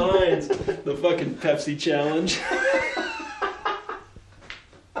 The fucking Pepsi challenge.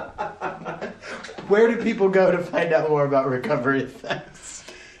 Where do people go to find out more about Recovery Effects?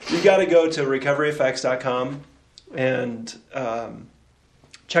 You got to go to recoveryeffects.com and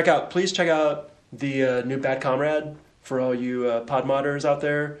please check out the new Bad Comrade for all you pod modders out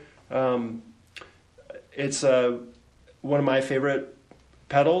there. It's one of my favorite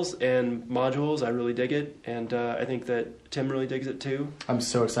pedals and modules. I really dig it, and I think that Tim really digs it too. I'm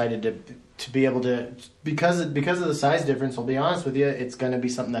so excited to be able to, because of the size difference. I'll be honest with you, it's going to be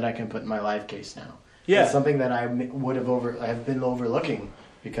something that I can put in my live case now. Yeah, it's something that I have been overlooking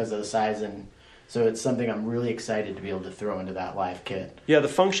because of the size, and so it's something I'm really excited to be able to throw into that live kit. Yeah, the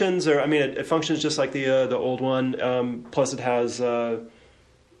functions are. I mean, it functions just like the old one. Plus, it has a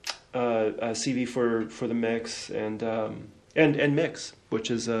CV for the mix and mix,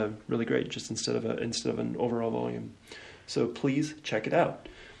 which is really great. Just instead of an overall volume. So please check it out.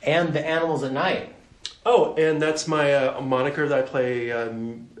 And the Animals at Night. Oh, and that's my moniker that I play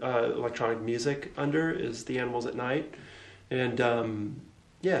electronic music under is The Animals at Night. And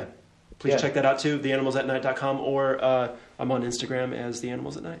please check that out too, theanimalsatnight.com, or I'm on Instagram as The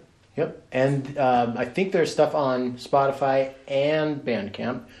Animals at Night. Yep. And I think there's stuff on Spotify and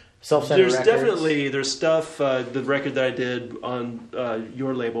Bandcamp. Self-Centered Records. There's stuff, the record that I did on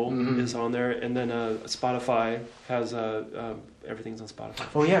your label is on there, and then Spotify has everything's on Spotify.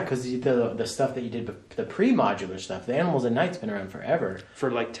 Oh yeah, because the stuff that you did, the pre-modular stuff, the Animals at Night's been around forever.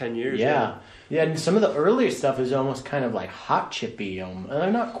 For like 10 years. Yeah, and some of the earlier stuff is almost kind of like hot chippy,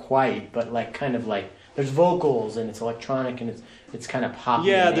 not quite, but like kind of like there's vocals and it's electronic and it's kind of poppy.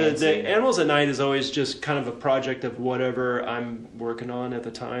 Yeah, the Animals at Night is always just kind of a project of whatever I'm working on at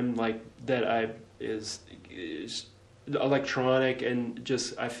the time, like that is electronic and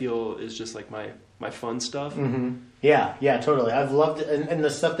just I feel is just like my fun stuff. Mm-hmm. Yeah, totally. I've loved it, and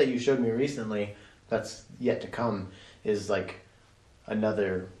the stuff that you showed me recently that's yet to come is like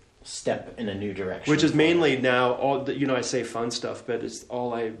another step in a new direction. Which is mainly now all I say fun stuff, but it's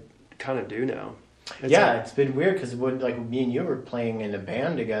all I kind of do now. It's been weird because like me and you were playing in a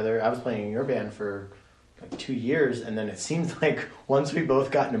band together. I was playing in your band for like 2 years, and then it seems like once we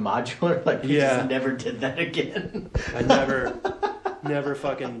both got into modular, like we just never did that again. I never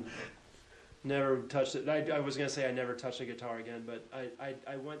touched it. I was gonna say I never touched a guitar again, but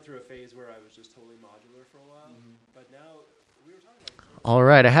I went through a phase where I was just totally modular for a while. Mm-hmm. But now we were talking about. All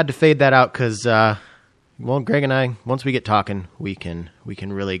right, I had to fade that out because, Greg and I, once we get talking, we can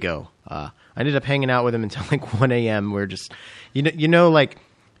really go. I ended up hanging out with him until like 1 a.m. We're just, like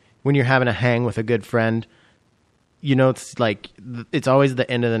when you're having a hang with a good friend, it's like it's always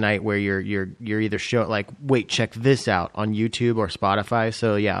the end of the night where you're either wait, check this out on YouTube or Spotify.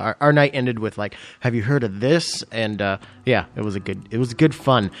 So yeah, our night ended with like, have you heard of this? And it was good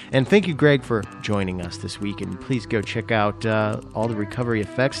fun. And thank you, Greg, for joining us this week. And please go check out all the Recovery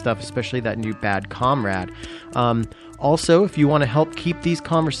Effects stuff, especially that new Bad Comrade. Also, if you want to help keep these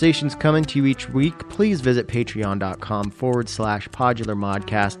conversations coming to you each week, please visit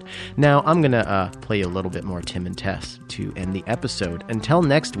patreon.com/PodularModcast. Now, I'm going to play a little bit more Tim and Tess to end the episode. Until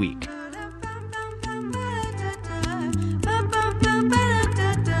next week.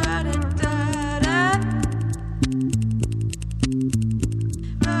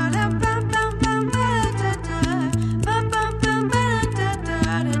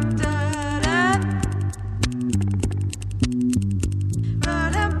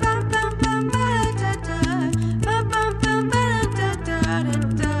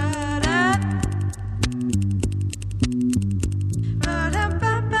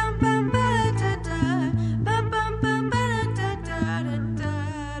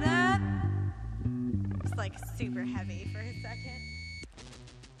 super heavy for a second.